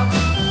teardrops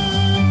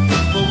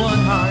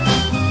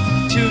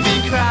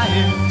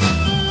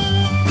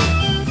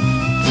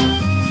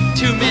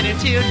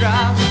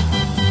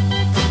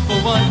for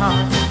one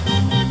heart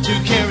to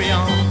carry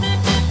on.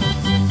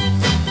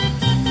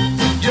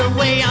 You're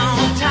way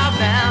on top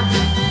now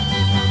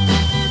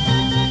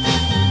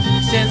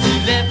since you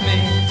left me.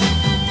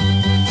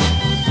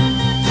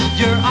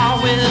 You're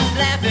always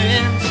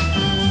laughing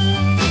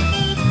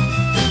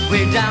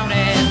way down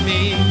at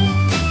me.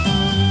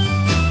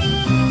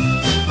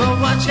 But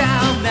watch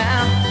out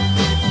now,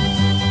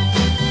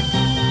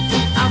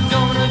 I'm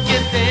gonna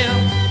get there.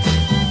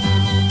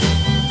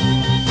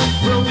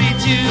 We'll be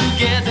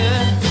together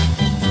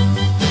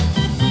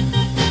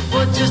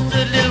for just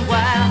a little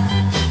while,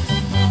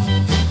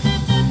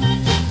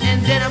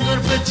 and then I'm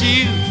gonna put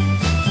you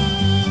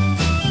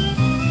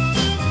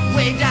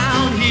way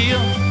down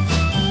here,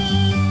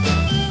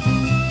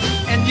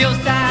 and you'll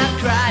start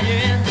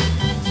crying.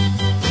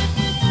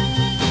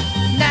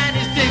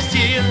 96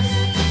 tears.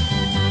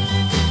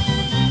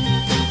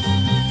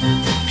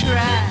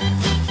 Cry.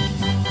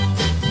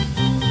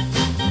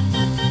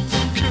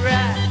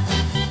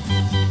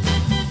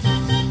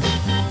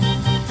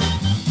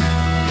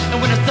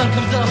 Sun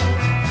comes up,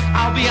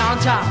 I'll be on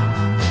top.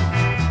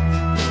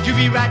 You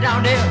be right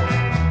down there,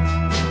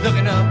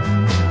 looking up.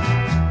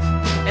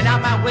 And I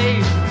might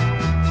wave,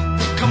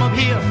 come up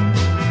here,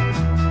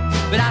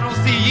 but I don't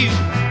see you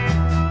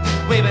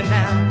waving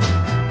now.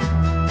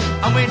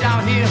 I'm way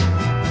down here,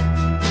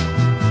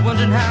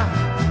 wondering how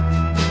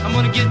I'm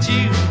gonna get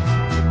you,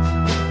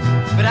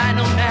 but I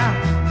know now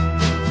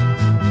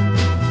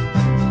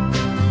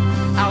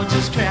I'll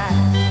just cry,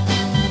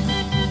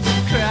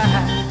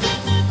 cry.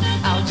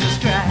 I'll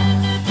just cry.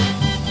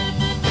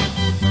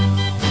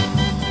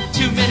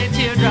 Too many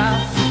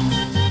teardrops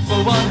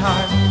for one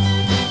heart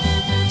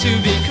to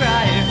be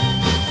crying.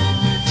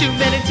 Too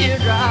many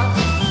teardrops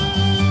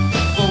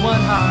for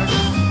one heart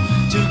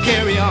to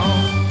carry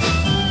on.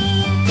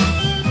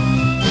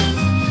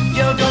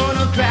 You're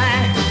gonna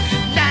cry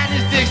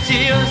 96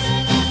 tears.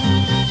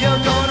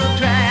 You're gonna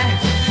cry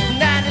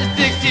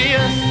 96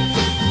 tears.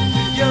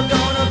 You're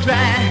gonna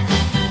cry,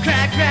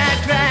 cry, cry,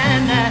 cry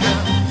now.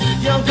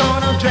 You're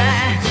gonna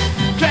cry,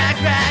 cry,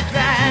 cry,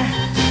 cry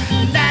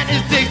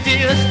 96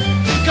 tears.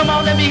 Come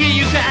on, let me hear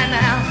you cry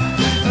now.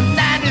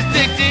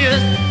 96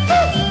 tears.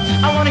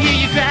 I wanna hear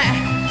you cry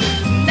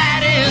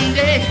night and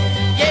day,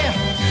 yeah,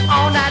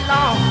 all night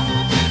long.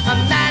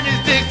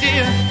 96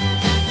 tears.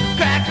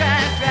 Cry,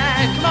 cry,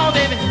 cry. Come on,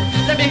 baby,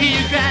 let me hear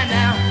you cry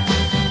now.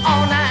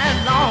 All night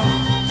long.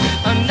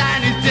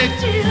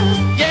 96 tears,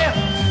 yeah.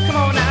 Come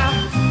on now.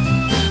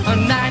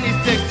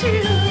 96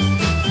 tears.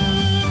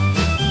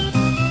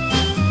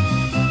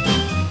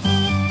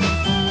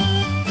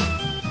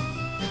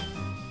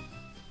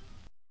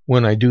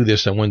 When I do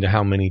this, I wonder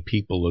how many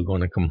people are going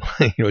to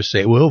complain or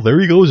say, well, there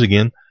he goes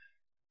again.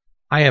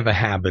 I have a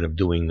habit of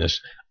doing this.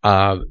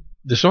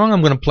 The song I'm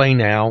going to play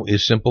now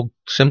is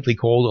simply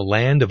called A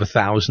Land of a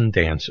Thousand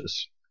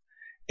Dances.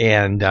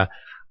 And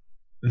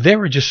there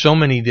are just so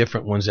many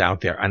different ones out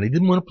there. And I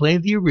didn't want to play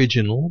the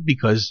original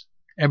because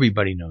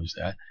everybody knows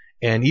that.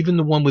 And even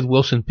the one with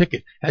Wilson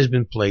Pickett has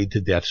been played to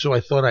death. So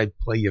I thought I'd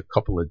play a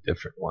couple of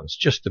different ones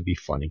just to be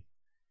funny.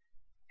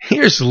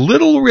 Here's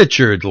Little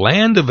Richard,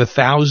 Land of a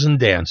Thousand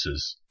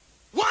Dances.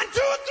 1, 2,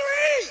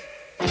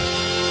 3.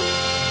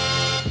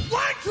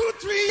 1, 2,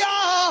 3,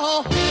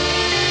 y'all.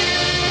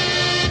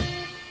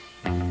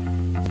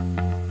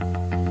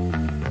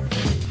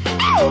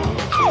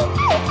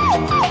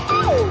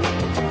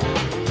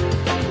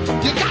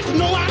 You got to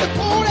know how to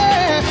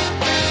pony,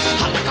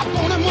 like a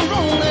pony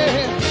Maroni.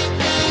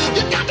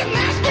 You got to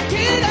mash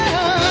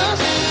potatoes.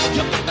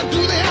 You got to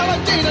do the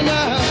alligator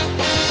now.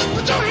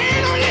 Put your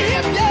hand on your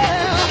hip, yeah.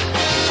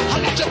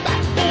 Your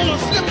back on a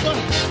slipper,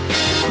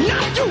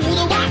 not do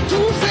the 1, 2,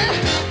 3.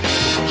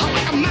 I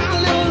like a my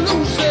little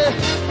Lucy.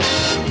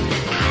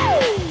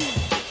 Ow!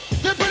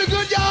 Feel pretty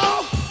good,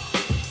 y'all.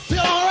 Feel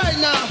all right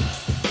now.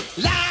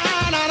 La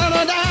da da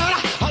da da,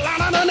 la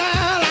da da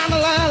da.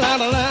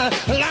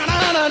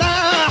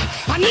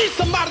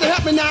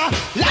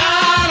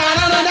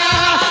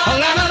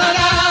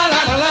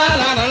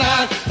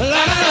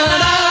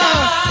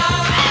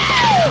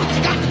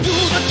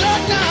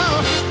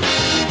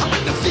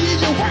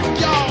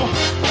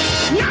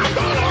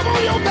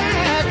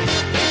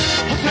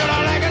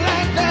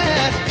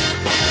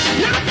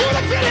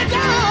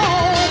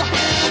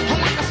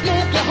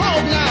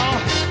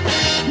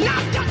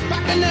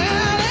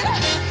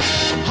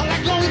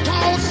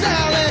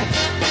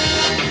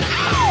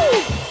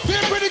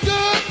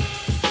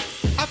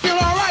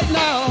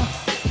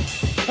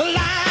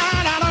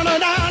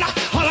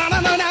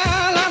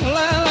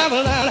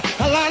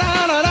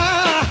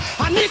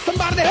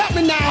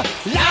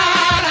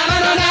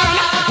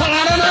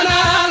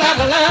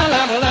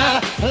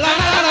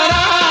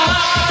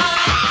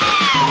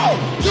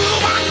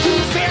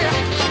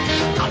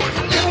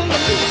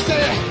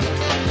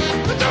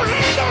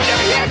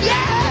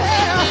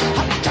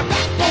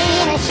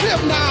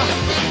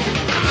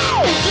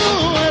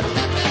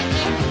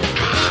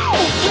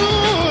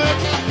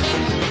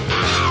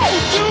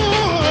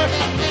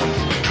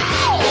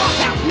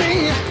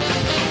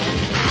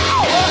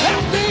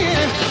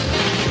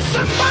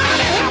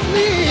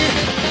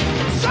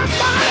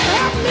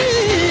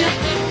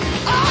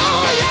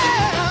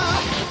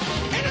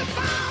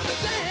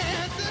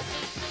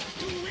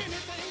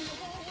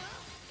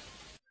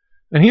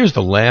 And here's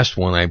the last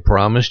one I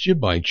promised you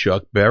by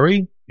Chuck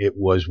Berry. It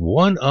was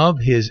one of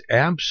his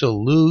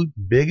absolute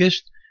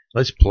biggest.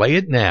 Let's play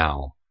it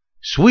now.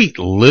 Sweet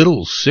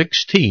Little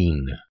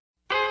 16.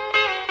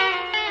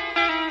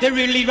 They're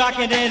really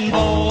rocking in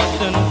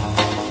Boston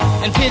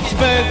and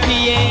Pittsburgh,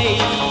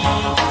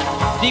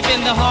 PA, deep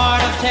in the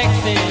heart of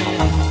Texas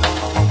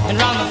and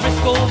round the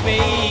Frisco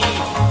Bay,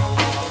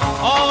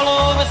 all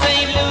over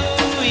St.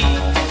 Louis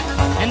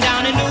and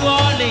down in New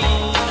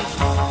Orleans.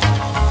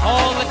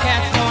 All the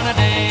cats wanna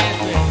dance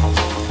with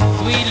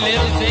Sweet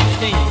Little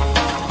 16.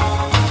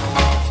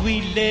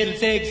 Sweet Little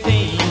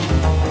 16.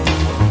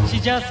 She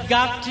just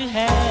got to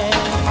have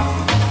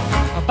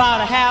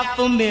about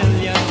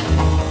 $500,000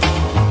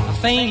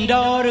 famed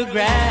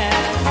autograph.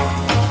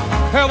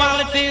 Her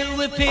wallet filled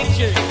with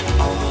pictures,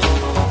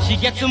 she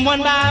gets them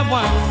one by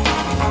one.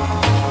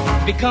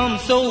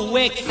 Becomes so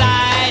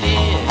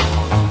excited,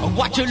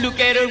 watch her look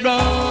at her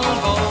run,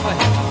 boy.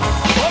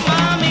 Oh,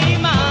 mommy,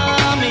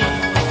 mommy,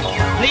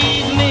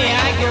 please may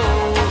I go?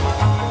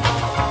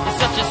 It's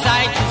such a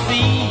sight to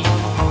see,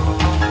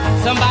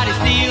 somebody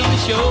steal the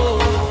show.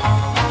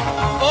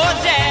 Oh,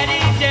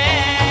 daddy,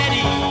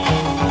 daddy,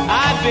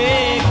 I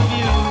beg of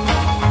you,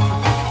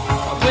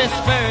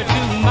 whisper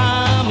to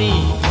mommy,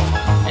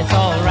 it's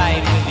all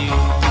right with you.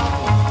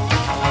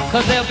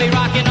 'Cause they'll be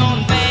rocking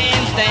on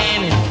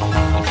Bandstand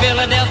in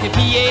Philadelphia,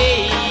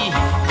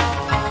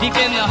 PA, deep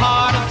in the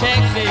heart of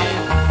Texas,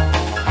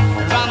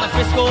 around the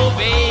Frisco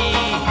Bay,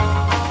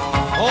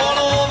 all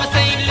over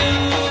St.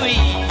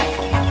 Louis,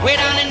 way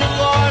down in New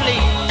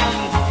Orleans.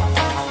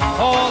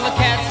 All the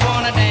cats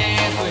wanna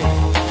dance with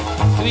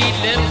Sweet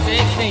Little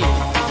 16.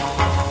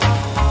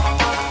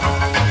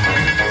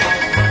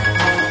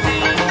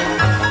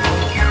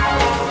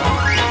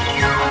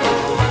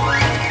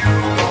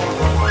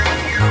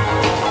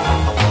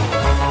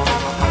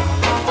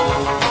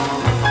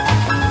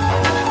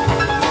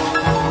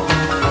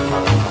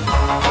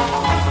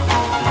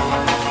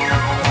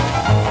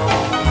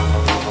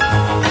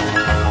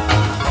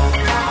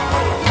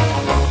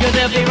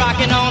 They'll be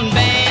rocking on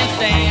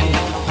Bandstand,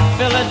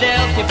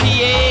 Philadelphia,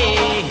 PA,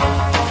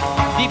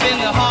 deep in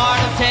the heart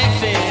of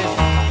Texas,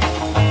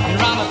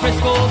 and around the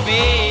Frisco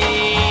Bay,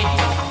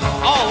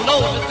 all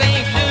over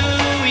St.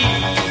 Louis,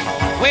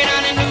 way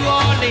down in New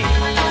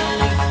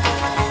Orleans.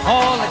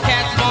 All the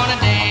cats wanna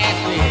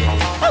dance with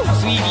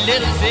Sweet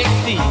Little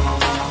 16.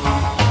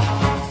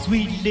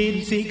 Sweet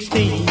Little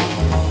 16.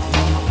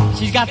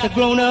 She's got the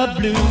grown-up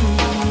blues,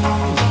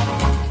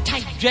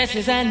 tight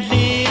dresses and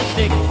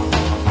lipstick.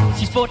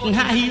 She's sporting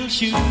high-heel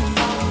shoes.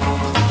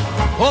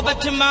 Oh,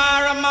 but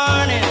tomorrow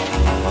morning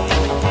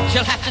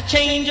she'll have to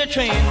change her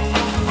trim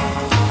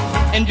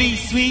and be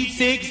Sweet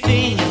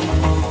 16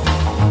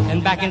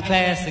 and back in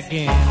class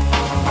again.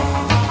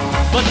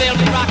 But they'll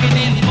be rocking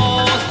in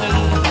Boston,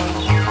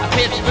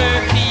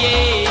 Pittsburgh,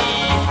 PA,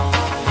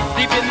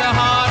 deep in the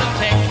heart of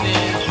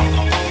Texas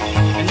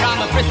and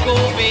round the Frisco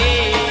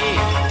Bay,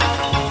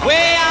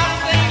 way out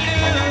St.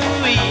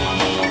 Louis,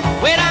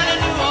 way down in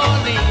New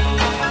Orleans.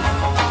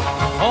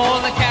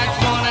 All the cats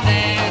wanna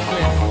dance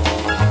with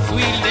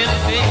Sweet Little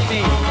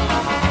 16.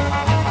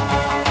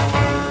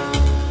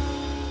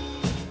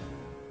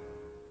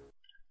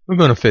 We're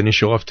going to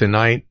finish off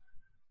tonight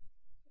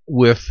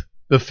with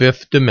The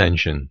Fifth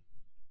Dimension.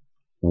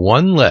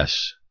 One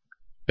less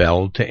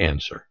bell to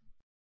answer.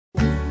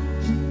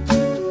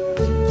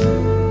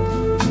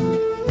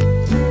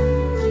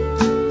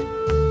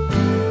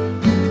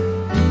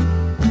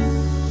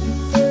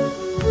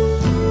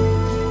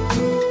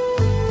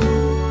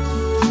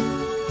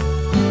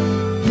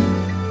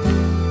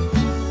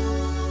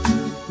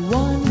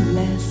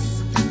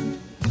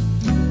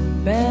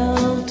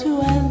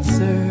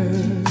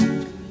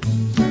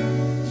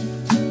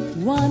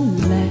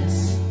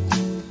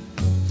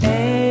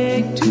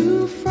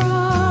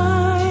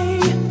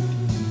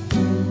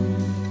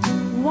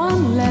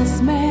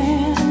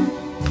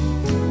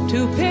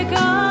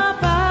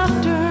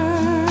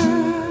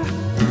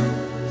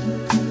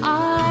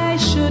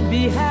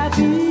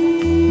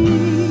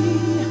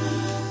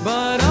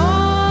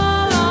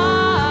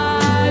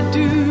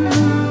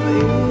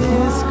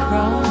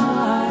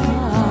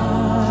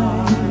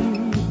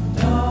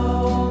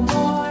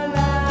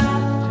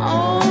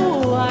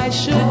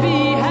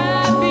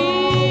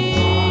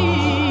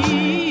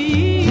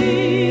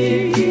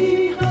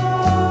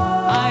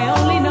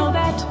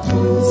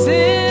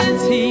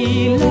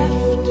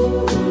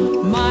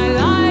 My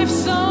life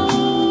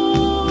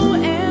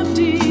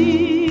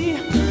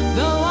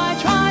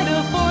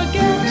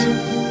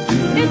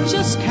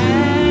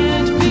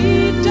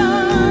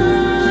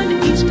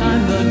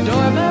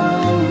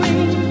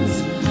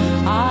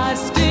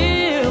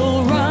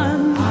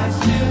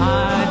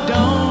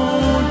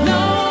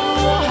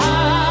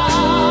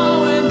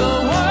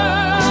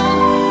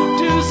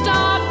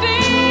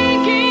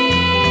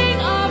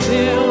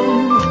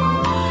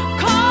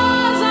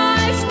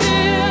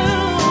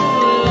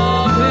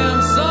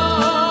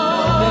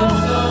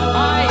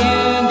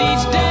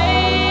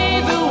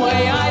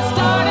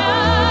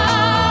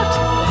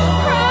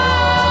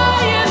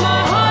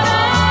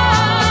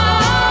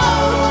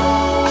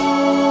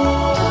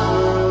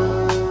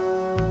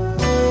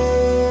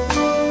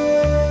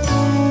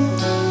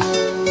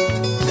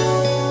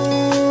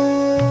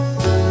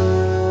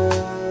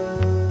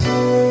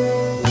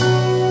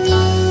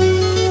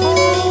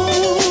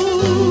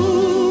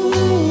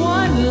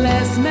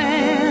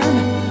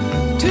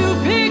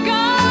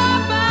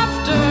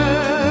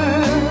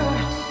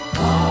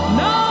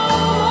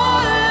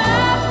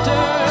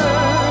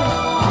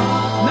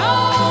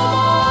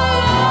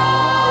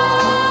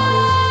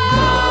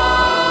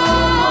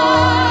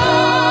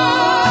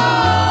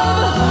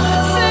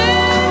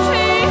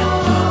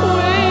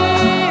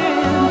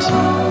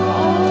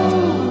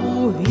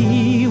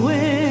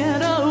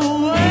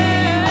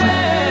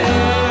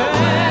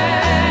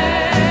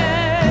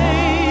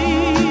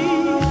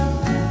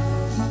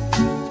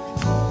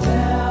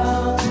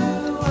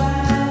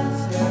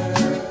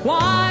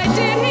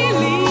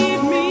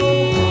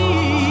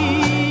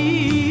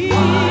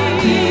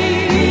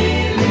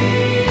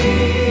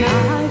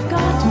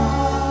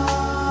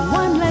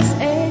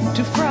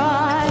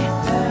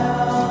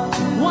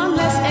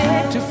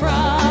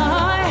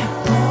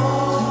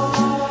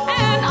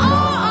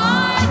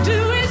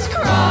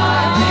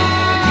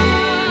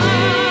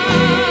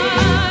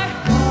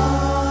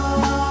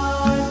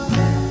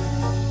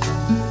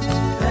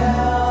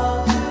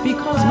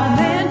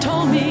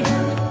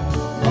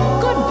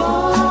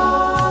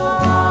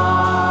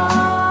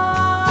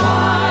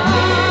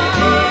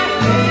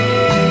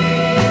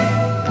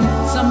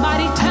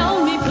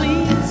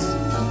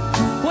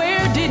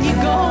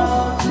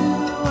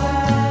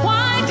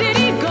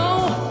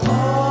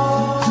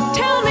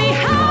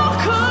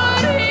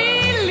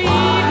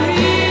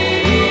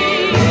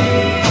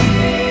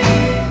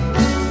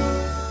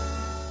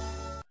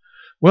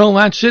Well,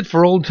 that's it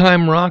for Old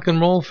Time Rock and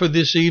Roll for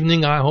this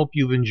evening. I hope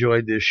you've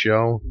enjoyed this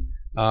show.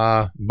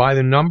 By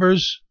the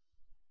numbers,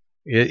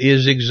 it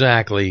is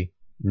exactly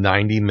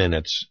 90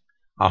 minutes.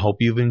 I hope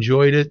you've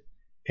enjoyed it.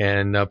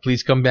 And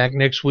please come back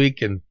next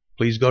week, and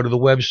please go to the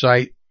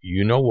website.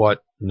 You know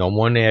what? No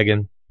more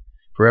nagging.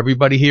 For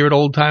everybody here at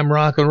Old Time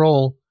Rock and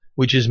Roll,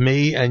 which is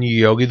me and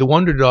Yogi the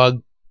Wonder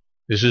Dog,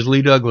 this is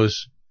Lee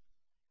Douglas.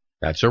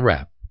 That's a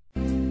wrap.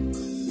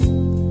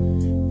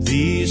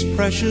 These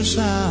precious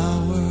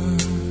hours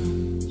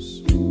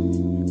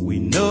we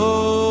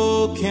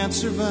know can't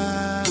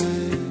survive,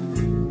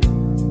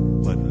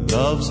 but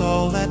love's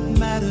all that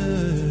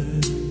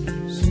matters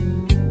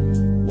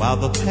while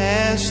the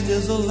past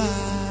is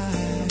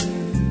alive.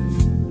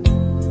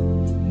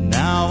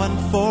 Now and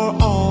for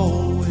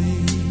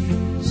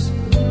always,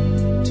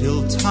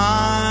 till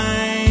time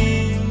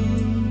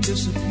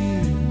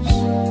disappears,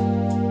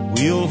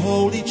 we'll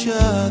hold each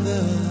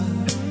other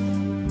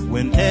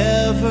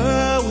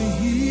whenever we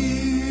hear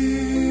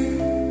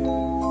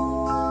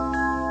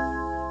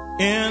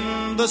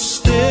in the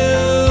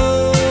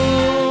still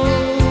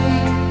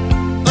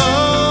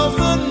of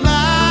the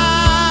night.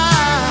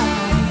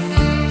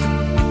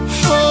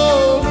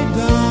 Hold me,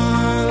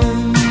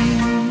 darling,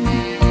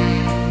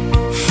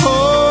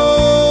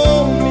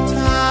 hold me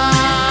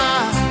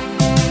tight.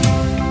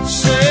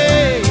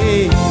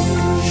 Say,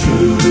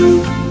 shoo,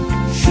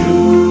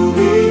 shoo,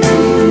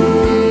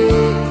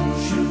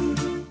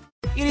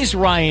 It is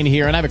Ryan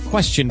here, and I have a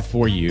question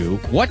for you.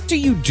 What do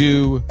you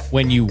do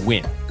when you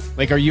win?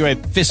 Like, are you a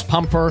fist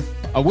pumper,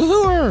 a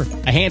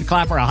woohooer, a hand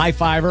clapper, a high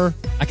fiver?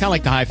 I kind of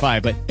like the high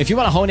five, but if you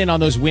want to hone in on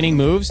those winning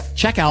moves,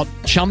 check out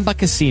Chumba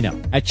Casino.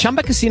 At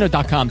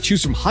ChumbaCasino.com,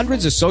 choose from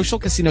hundreds of social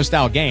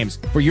casino-style games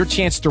for your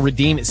chance to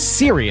redeem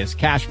serious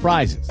cash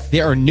prizes.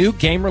 There are new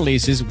game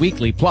releases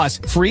weekly, plus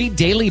free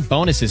daily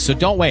bonuses. So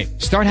don't wait.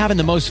 Start having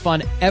the most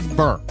fun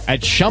ever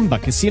at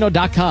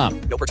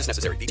ChumbaCasino.com. No purchase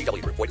necessary.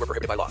 VGW Group. Void where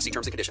prohibited by law. See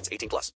terms and conditions. 18+.